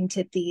challenging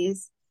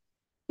Tithis.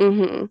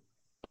 mm-hmm.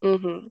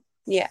 Mm-hmm.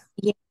 Yeah.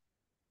 Yeah.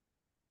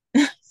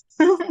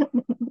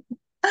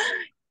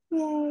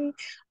 Yay.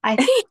 I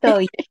think though,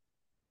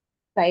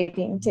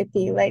 exciting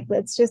Tithi, like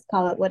let's just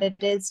call it what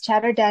it is.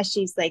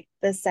 Chatterdashi's like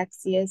the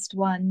sexiest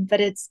one, but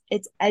it's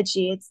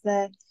edgy. It's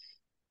the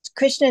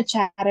Krishna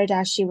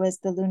Chatterdashi was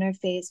the lunar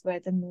phase where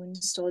the moon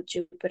stole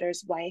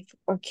Jupiter's wife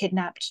or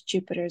kidnapped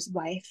Jupiter's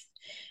wife.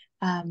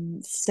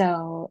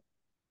 So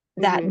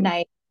that Mm-hmm.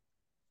 night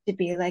to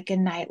be like a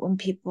night when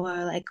people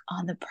are like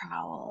on the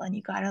prowl and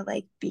you gotta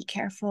like be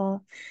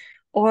careful.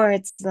 Or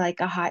it's like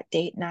a hot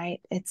date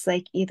night. It's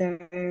like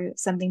either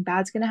something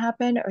bad's gonna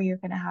happen or you're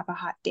gonna have a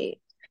hot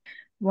date,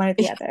 one or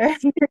the other.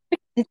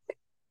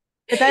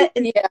 But that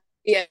is, Yeah.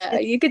 Yeah.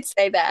 it's, You could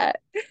say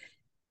that.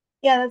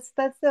 yeah,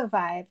 that's the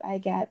vibe I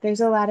get.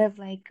 There's a lot of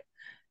like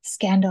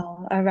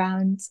scandal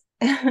around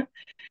the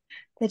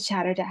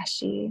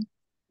Chatterdashi.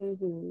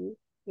 Mm-hmm.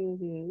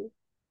 Mm-hmm.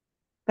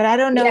 But I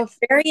don't Yeah. know if,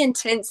 Very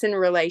intense in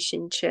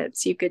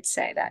relationships. You could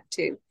say that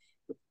too.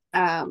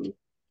 Um,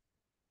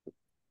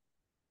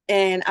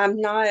 And I'm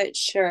not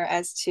sure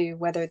as to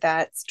whether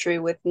that's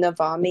true with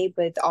Navami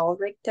with all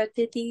Rikta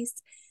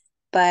Tithis,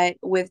 but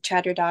with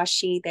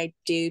Chaturdashi, they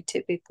do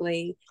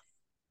typically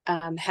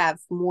have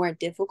more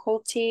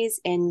difficulties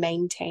in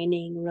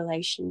maintaining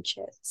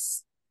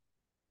relationships.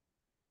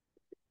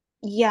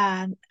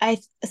 yeah,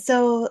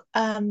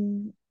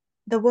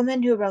 the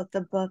woman who wrote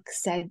the book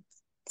said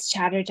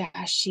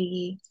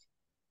Chatterdashi,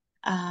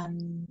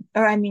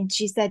 or I mean,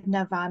 she said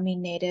Navami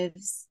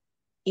natives,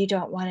 you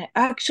don't want to,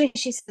 actually,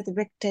 she said the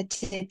Rikta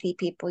Tithi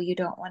people, you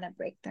don't want to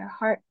break their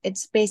heart.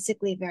 It's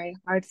basically very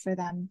hard for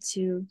them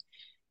to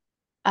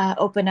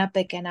open up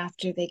again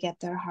after they get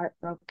their heart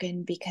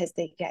broken because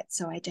they get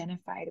so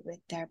identified with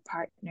their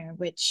partner,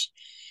 which,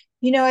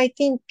 I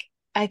think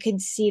I can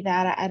see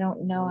that. I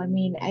don't know. I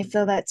mean, I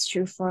feel that's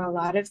true for a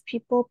lot of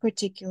people,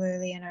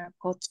 particularly in our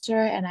culture.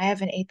 And I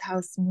have an eighth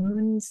house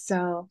moon.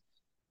 So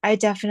I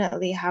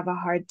definitely have a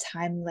hard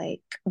time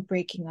like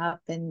breaking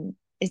up. And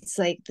it's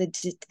like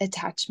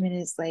attachment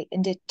is like,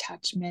 and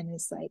detachment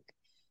is like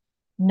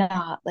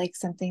not like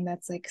something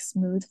that's like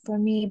smooth for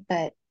me,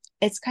 but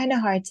it's kind of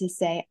hard to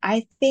say.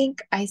 I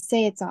think I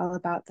say it's all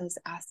about those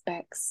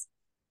aspects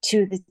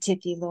to the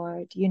Tithi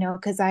Lord,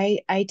 because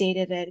I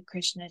dated a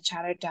Krishna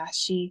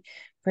Chatterdashi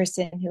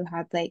person who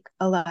had like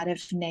a lot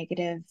of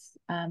negative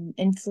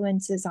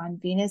influences on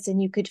Venus,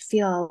 and you could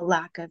feel a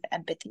lack of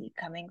empathy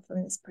coming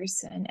from this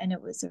person, and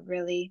it was a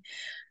really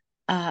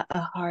it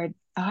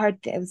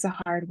was a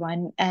hard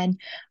one, and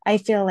I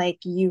feel like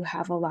you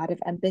have a lot of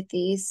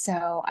empathy,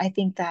 so I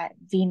think that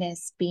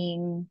Venus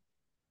being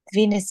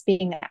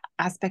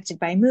aspected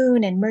by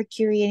moon and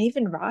Mercury and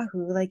even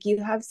Rahu, like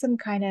you have some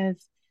kind of,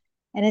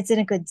 and it's in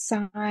a good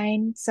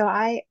sign, so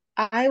I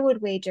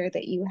would wager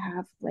that you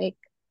have like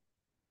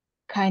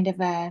kind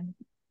of a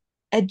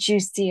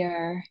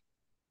juicier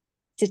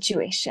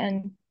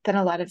situation than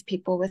a lot of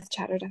people with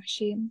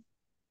Chatterdashi.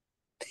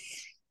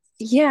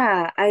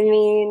 Yeah, I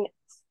mean,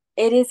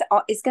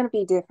 it's going to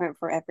be different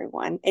for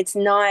everyone. It's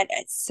not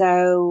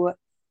so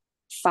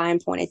fine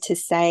pointed to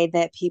say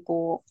that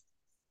people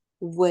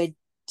would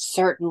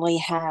certainly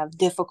have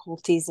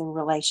difficulties in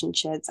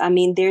relationships. I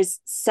mean, there's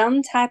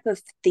some type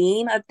of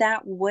theme of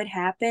that would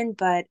happen,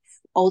 but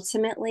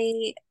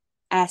ultimately,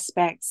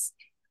 aspects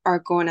are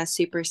going to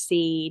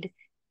supersede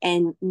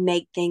and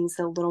make things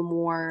a little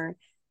more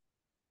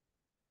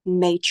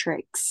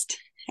matrixed,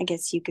 I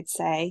guess you could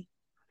say.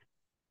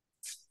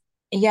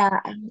 Yeah,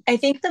 I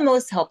think the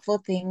most helpful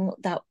thing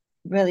that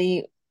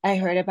really I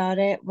heard about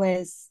it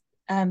was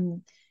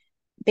um,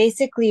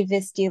 basically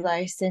Visti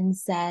Larson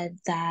said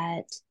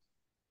that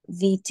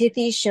the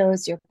Tithi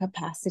shows your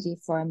capacity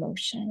for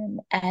emotion.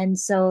 And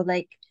so,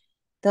 like,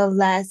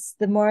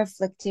 the more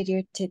afflicted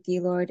your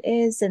Tithi Lord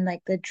is, and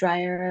like the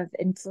drier of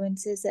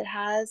influences it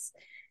has,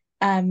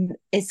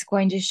 it's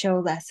going to show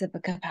less of a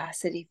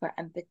capacity for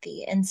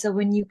empathy. And so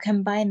when you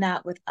combine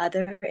that with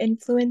other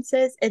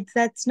influences,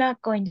 that's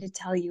not going to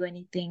tell you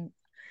anything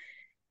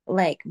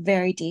like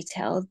very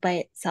detailed by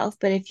itself.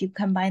 But if you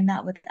combine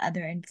that with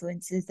other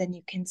influences, then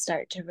you can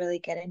start to really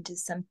get into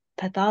some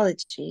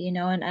pathology,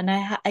 and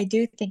I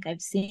do think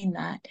I've seen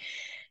that.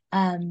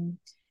 Um,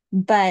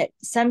 but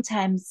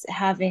sometimes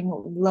having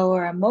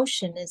lower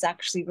emotion is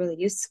actually really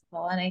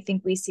useful. And I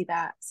think we see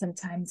that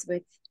sometimes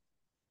with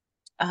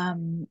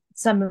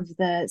some of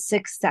the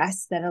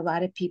success that a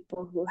lot of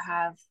people who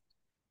have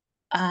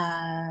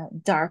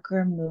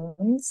darker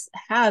moons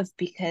have,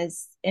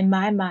 because in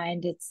my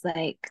mind, it's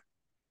like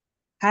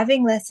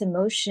having less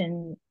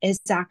emotion is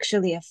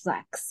actually a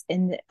flex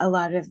in a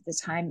lot of the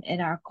time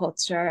in our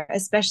culture,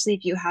 especially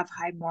if you have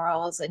high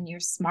morals and you're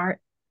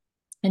smart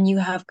and you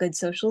have good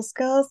social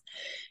skills,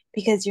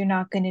 because you're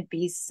not going to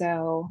be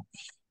so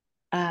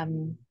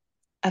um,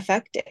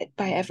 affected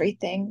by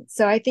everything.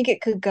 So I think it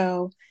could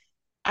go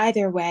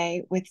either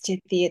way with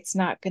Tithi. It's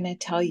not going to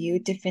tell you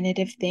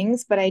definitive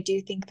things, but I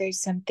do think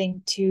there's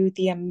something to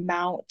the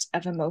amount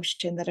of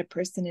emotion that a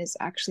person is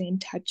actually in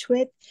touch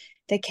with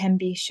that can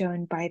be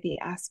shown by the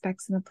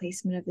aspects and the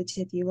placement of the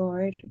Tithi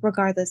Lord,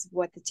 regardless of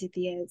what the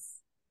Tithi is.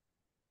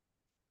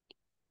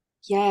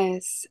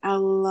 Yes, I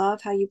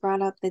love how you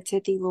brought up the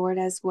Tithi Lord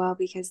as well,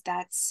 because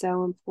that's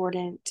so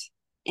important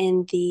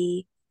in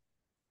the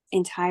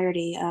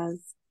entirety of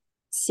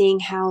seeing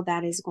how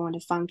that is going to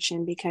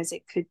function, because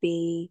it could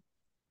be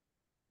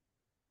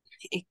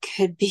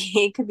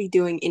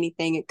doing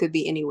anything, it could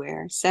be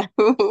anywhere. So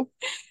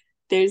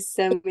there's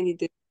so many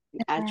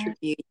different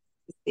attributes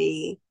to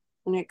see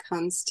when it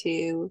comes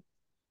to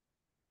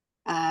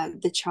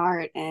the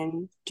chart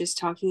and just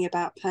talking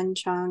about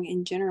Panchang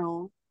in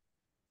general.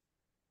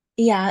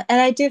 Yeah, and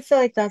I do feel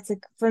like that's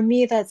like for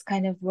me, that's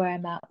kind of where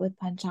I'm at with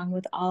Panchang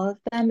with all of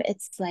them.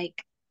 It's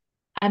like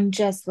I'm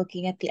just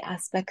looking at the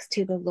aspects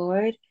to the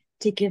Lord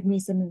to give me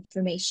some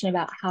information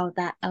about how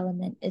that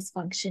element is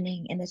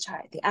functioning in the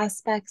chart, the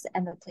aspects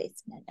and the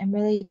placement. I'm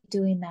really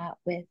doing that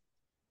with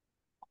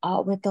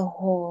the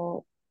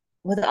whole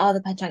with all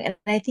the panchang. And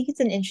I think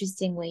it's an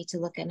interesting way to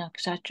look at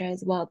nakshatra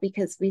as well,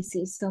 because we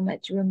see so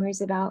much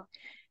rumors about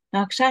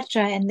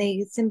nakshatra and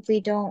they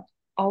simply don't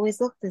always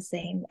look the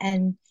same.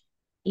 And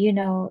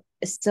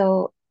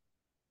so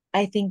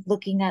I think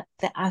looking at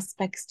the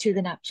aspects to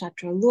the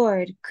nakshatra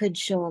lord could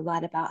show a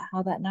lot about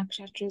how that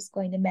nakshatra is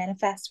going to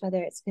manifest,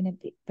 whether it's going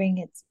to bring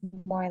its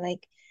more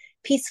like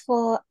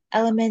peaceful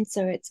elements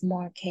or it's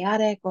more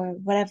chaotic or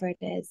whatever it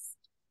is.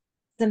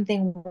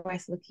 Something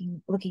worth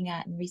looking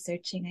at and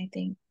researching, I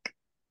think.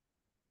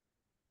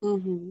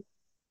 Mm-hmm.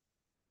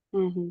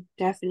 Mm-hmm.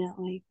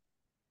 Definitely.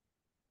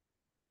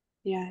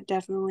 Yeah,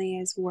 definitely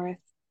is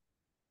worth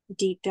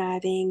deep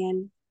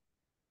diving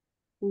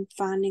and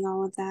finding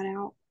all of that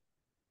out.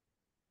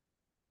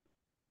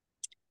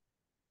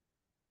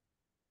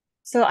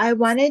 So I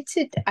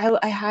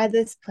had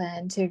this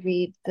plan to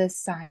read the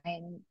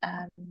sign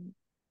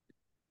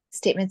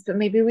statements, but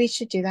maybe we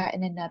should do that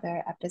in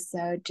another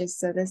episode just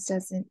so this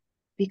doesn't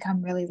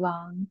become really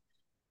long.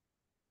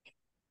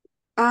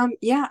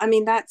 Yeah, I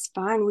mean that's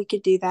fine. We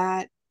could do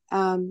that.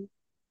 Um,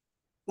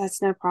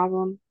 that's no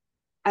problem.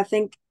 I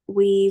think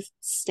we've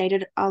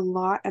stated a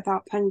lot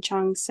about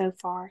Panchang so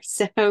far.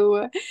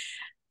 So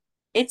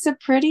it's a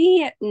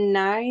pretty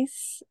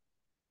nice,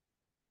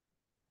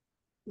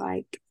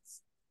 like,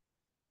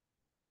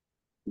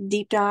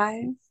 deep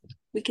dive,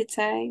 we could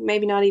say.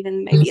 Maybe not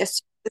even, maybe a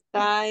surface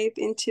dive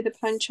into the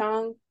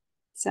Panchang.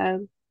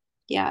 So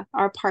yeah,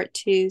 our part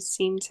two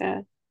seemed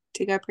to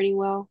go pretty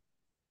well.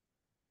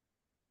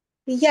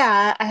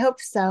 Yeah, I hope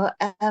so.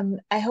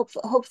 I hope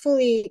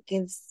hopefully it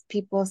gives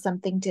people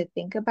something to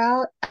think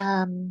about.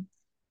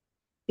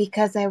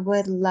 Because I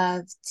would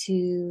love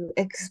to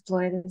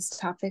explore this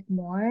topic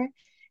more.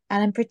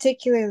 And I'm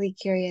particularly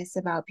curious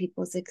about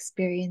people's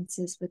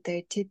experiences with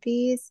their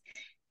tithis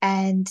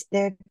and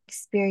their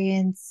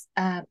experience,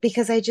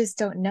 because I just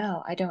don't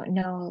know. I don't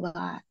know a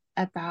lot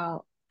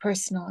about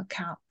personal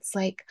accounts.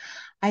 Like,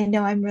 I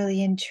know I'm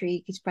really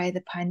intrigued by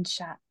the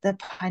Panchami,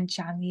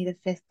 the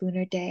fifth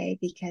lunar day,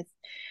 because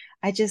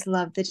I just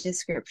love the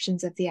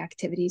descriptions of the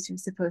activities we're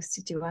supposed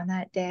to do on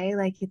that day.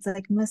 Like it's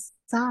like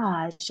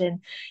massage and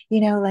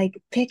like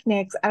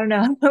picnics. I don't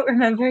know, I don't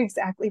remember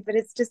exactly, but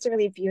it's just a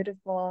really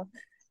beautiful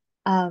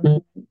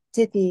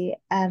tithi.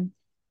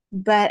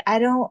 But I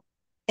don't,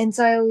 and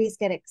so I always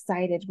get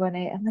excited when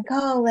I'm like,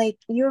 oh, like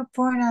you were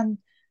born on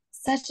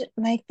such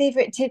my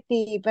favorite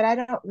tithi, but I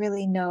don't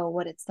really know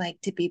what it's like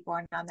to be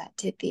born on that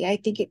tithi. I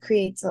think it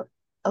creates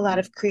a lot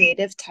of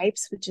creative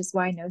types, which is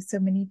why I know so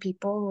many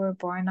people who are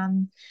born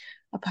on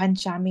a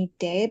Panchami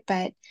day.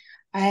 But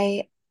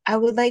I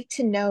would like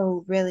to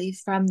know really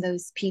from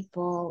those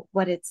people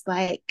what it's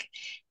like.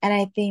 And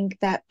I think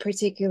that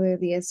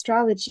particularly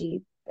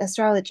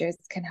astrologers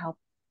can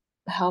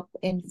help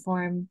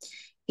inform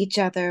each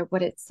other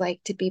what it's like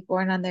to be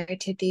born on their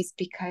tithis,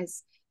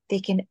 because they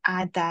can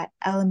add that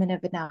element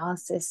of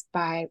analysis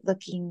by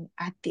looking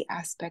at the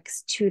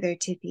aspects to their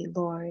Tithi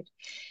Lord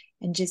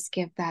and just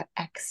give that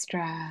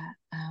extra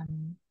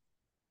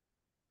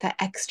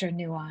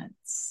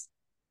nuance.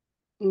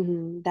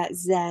 That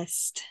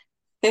zest.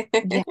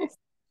 Yeah.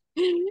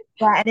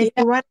 Yeah, and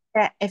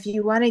Yeah. if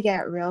you want to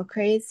get real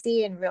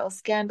crazy and real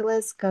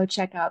scandalous, go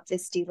check out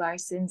Visti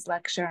Larson's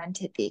lecture on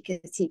Tithi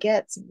because he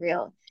gets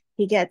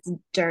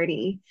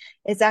dirty.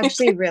 It's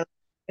actually really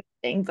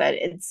interesting, but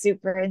it's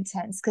super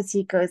intense because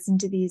he goes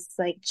into these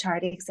like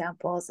chart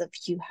examples of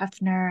Hugh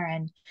Hefner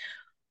and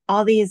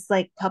all these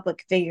like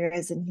public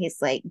figures, and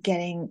he's like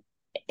getting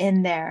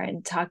in there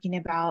and talking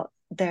about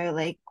their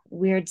like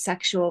weird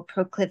sexual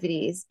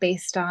proclivities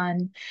based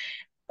on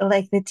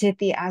like the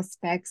Tithi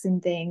aspects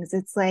and things.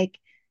 It's like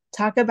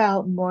talk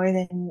about more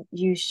than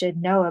you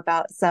should know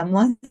about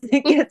someone.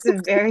 It gets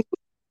very,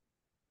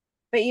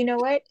 but you know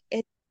what?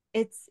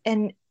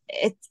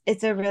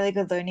 It's a really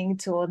good learning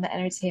tool, and the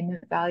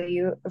entertainment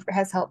value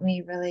has helped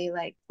me really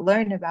like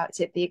learn about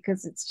Tithi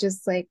because it's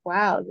just like,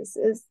 wow, this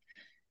is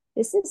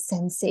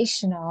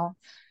sensational.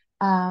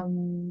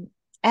 Um,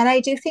 and I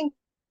do think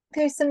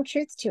there's some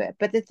truth to it,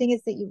 but the thing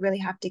is that you really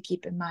have to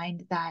keep in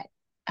mind that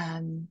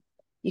um,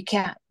 you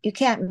can't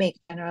make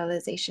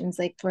generalizations.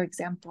 Like for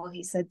example,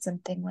 he said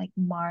something like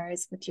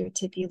Mars with your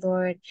Tithi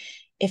Lord,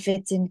 if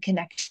it's in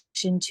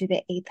connection to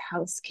the eighth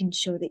house, can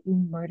show that you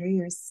murder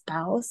your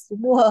spouse.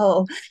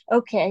 Whoa,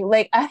 okay.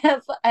 Like I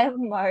have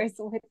Mars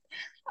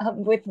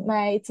with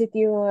my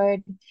Tithi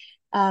Lord,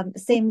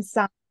 same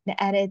sign,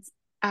 and it's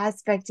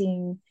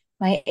aspecting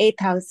my eighth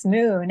house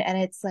moon, and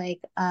it's like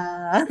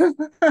I'm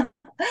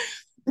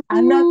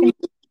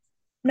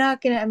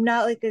not gonna I'm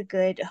not like a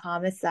good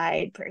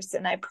homicide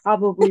person. I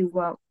probably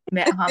won't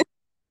commit homicide.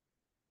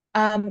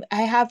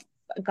 I have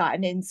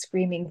gotten in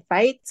screaming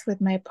fights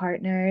with my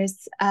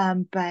partners,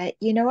 but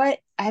you know what,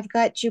 I've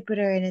got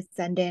Jupiter in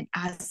ascendant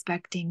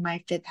aspecting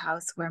my fifth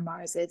house where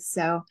Mars is,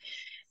 so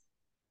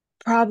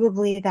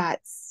probably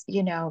that's,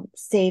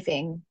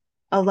 saving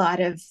a lot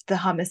of the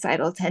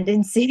homicidal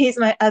tendencies,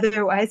 my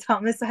otherwise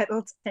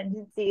homicidal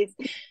tendencies.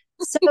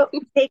 So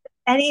take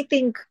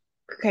anything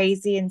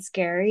crazy and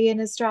scary in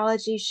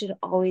astrology should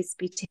always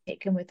be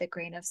taken with a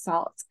grain of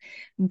salt.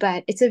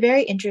 But it's a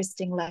very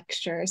interesting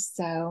lecture,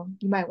 so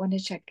you might want to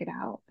check it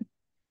out.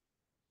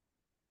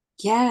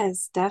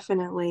 Yes,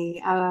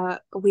 definitely.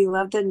 We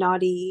love the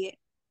naughty,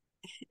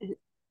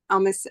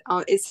 almost,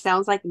 it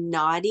sounds like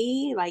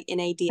naughty, like That,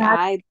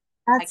 NADI,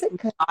 that's like a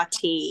good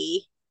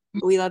naughty.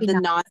 We love the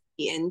enough. naughty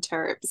in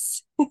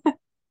terms.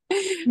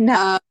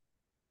 No,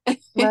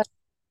 Uh,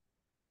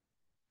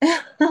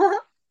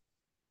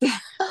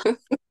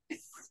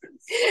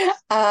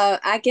 but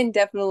I can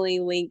definitely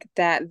link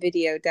that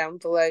video down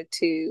below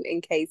too,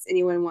 in case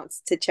anyone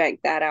wants to check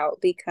that out,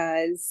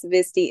 because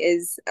Visti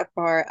is a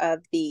part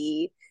of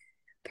the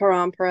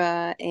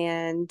parampara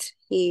and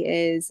he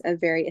is a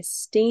very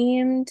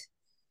esteemed,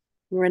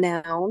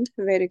 renowned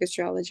Vedic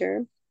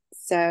astrologer.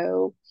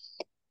 So,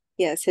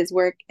 yes, his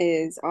work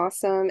is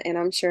awesome, and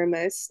I'm sure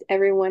most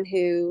everyone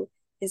who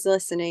is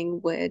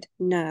listening would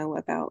know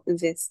about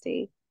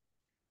Visti.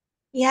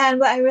 yeah, and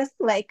what I really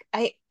like,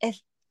 I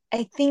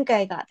think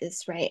I got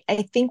this right.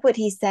 I think what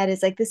he said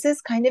is like this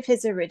is kind of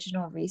his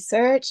original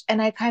research,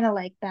 and I kind of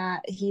like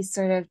that he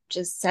sort of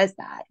just says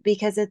that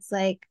because it's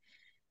like,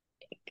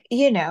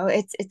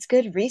 it's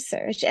good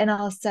research, and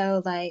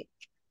also like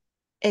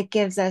it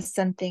gives us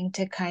something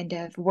to kind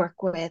of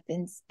work with,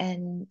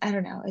 and I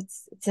don't know,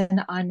 it's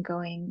an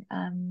ongoing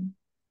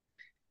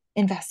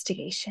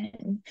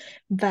investigation.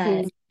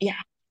 But Mm, yeah,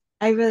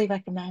 I really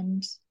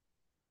recommend.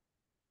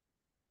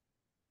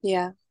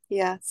 yeah,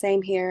 yeah,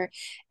 same here.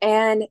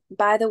 And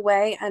by the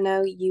way, I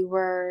know you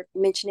were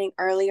mentioning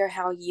earlier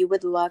how you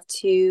would love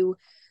to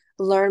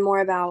learn more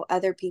about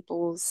other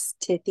people's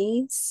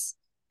tithis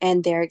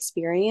and their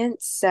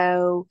experience.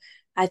 So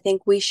I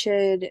think we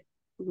should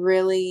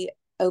really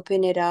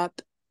open it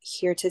up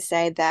here to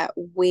say that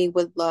we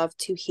would love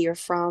to hear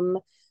from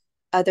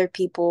other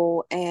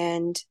people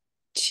and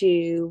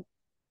to,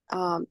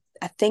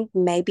 I think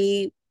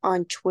maybe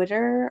on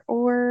Twitter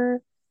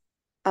or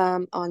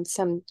on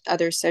some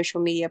other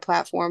social media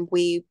platform,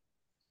 we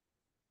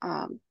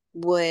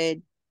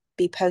would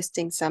be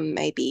posting some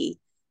maybe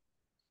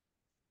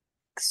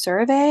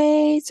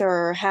surveys,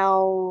 or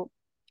how,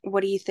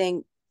 what do you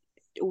think?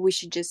 We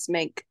should just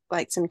make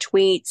like some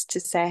tweets to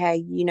say,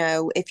 hey,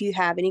 if you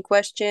have any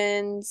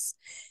questions,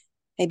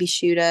 maybe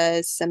shoot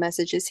us some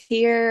messages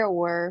here,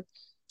 or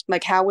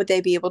like how would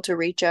they be able to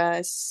reach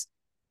us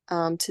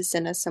to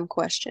send us some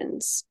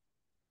questions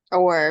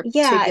or to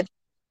Yeah, get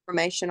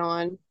information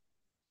on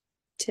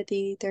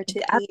their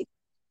titty.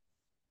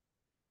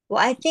 well,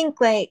 I think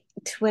like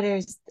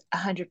Twitter's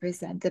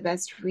 100% the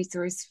best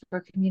resource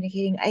for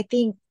communicating. I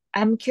think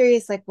I'm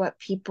curious like what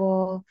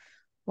people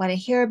want to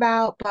hear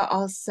about, but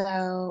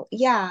also,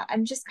 yeah,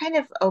 I'm just kind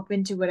of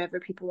open to whatever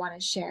people want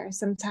to share.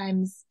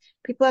 Sometimes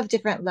people have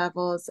different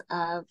levels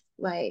of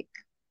like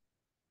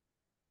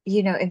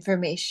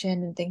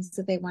information and things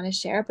that they want to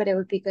share, but it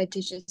would be good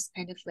to just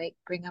kind of like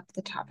bring up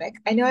the topic.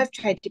 I know I've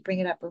tried to bring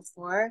it up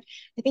before.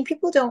 I think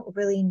people don't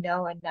really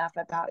know enough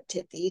about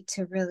Tithi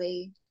to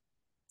really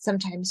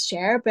sometimes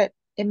share, but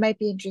it might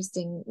be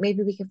interesting.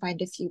 Maybe we can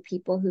find a few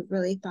people who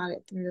really thought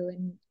it through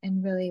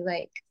and really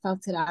like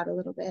felt it out a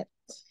little bit.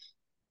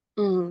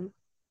 Mm.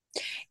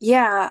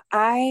 Yeah,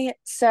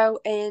 so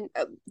in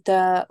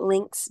the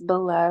links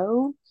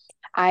below,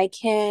 I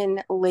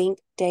can link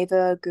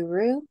Deva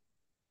Guru,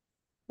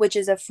 which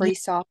is a Yeah. free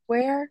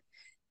software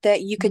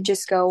that you could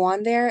just go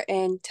on there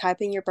and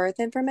type in your birth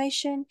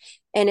information,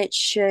 and it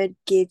should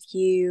give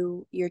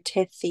you your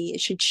Tithi.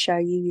 It should show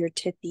you your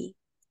Tithi.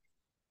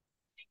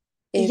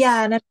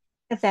 Yeah, If and I'm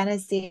a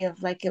fantasy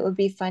of like it would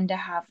be fun to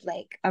have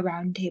like a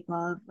round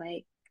table of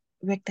like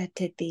Rikta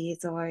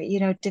tithis or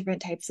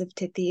different types of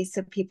tithis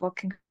so people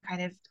can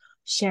kind of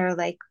share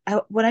like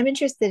what I'm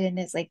interested in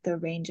is like the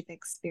range of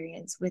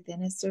experience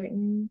within a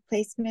certain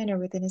placement or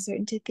within a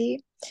certain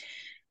tithi.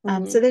 So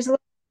Mhm. there's a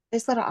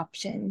lot of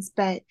options,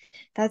 but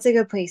that's a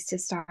good place to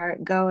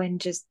start. Go and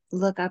just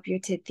look up your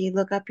tithi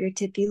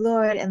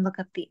lord, and look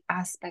up the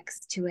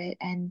aspects to it,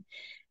 and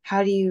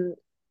how do you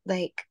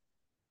like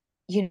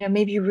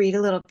maybe read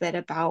a little bit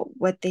about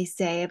what they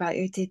say about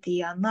your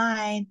tithi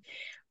online,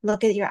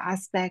 look at your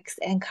aspects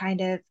and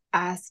kind of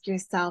ask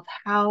yourself,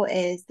 how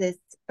is this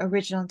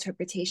original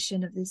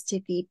interpretation of this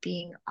tithi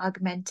being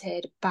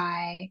augmented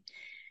by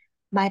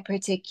my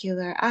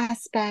particular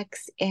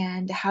aspects?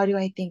 And how do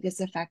I think this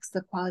affects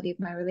the quality of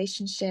my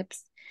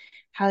relationships?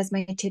 How is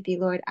my tithi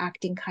lord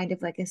acting kind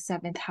of like a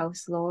seventh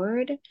house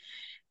lord?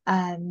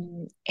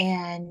 And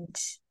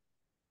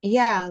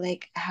yeah,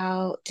 like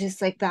how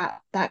just like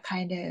that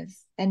kind of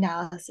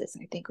analysis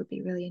I think would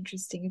be really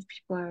interesting if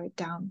people are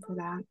down for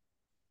that.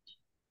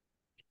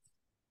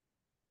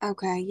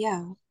 Okay,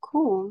 yeah,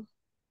 cool.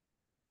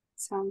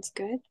 Sounds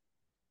good.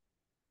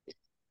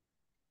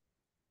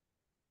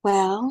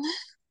 Well,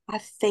 I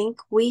think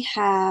we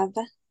have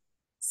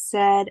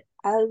said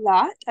a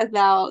lot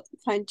about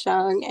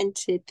Panchang and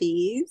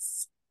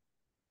Tithis.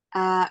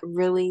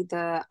 Really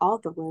the all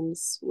the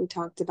limbs. We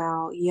talked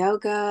about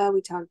yoga,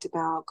 we talked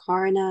about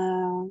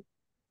Karna,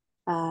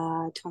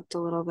 talked a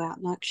little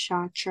about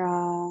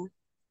Nakshatra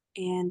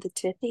and the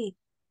Tithi.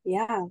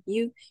 Yeah,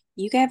 you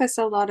gave us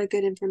a lot of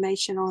good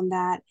information on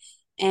that.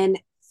 And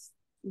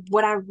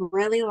what I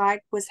really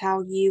liked was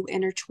how you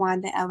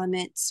intertwined the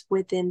elements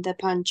within the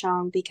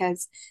Panchang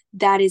because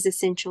that is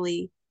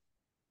essentially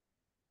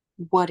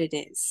what it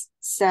is.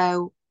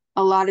 So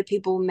a lot of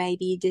people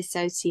maybe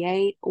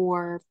dissociate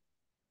or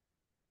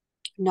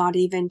not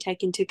even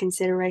take into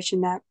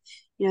consideration that,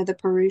 the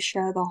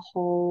Purusha,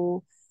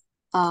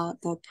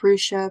 the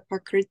Purusha,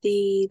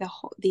 Prakriti,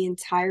 the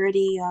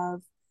entirety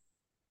of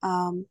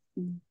um,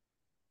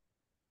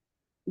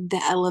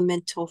 the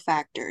elemental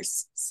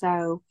factors.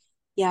 So,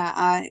 yeah,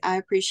 I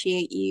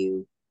appreciate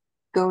you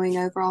going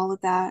over all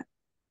of that.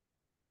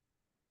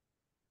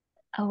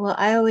 Oh, well,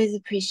 I always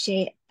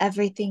appreciate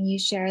everything you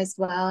share as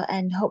well,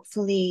 and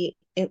hopefully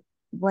it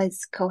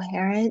was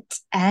coherent.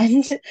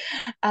 And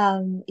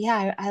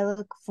yeah, I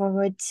look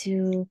forward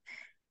to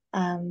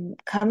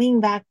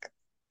coming back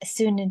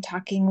soon and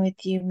talking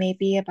with you,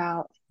 maybe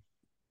about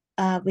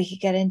we could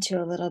get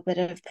into a little bit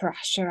of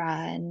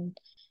Parashara and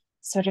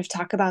sort of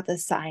talk about the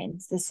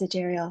signs, the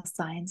sidereal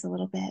signs a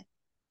little bit.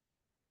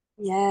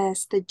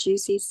 Yes, the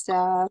juicy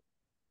stuff.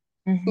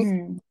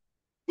 Mm-hmm.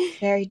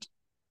 Very.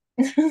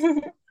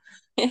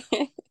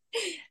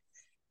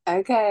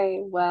 Okay,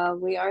 well,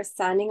 we are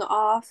signing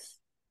off.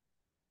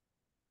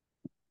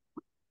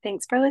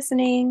 Thanks for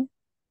listening.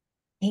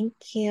 Thank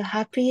you.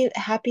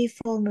 Happy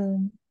full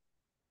moon.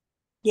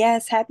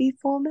 Yes, happy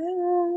full moon.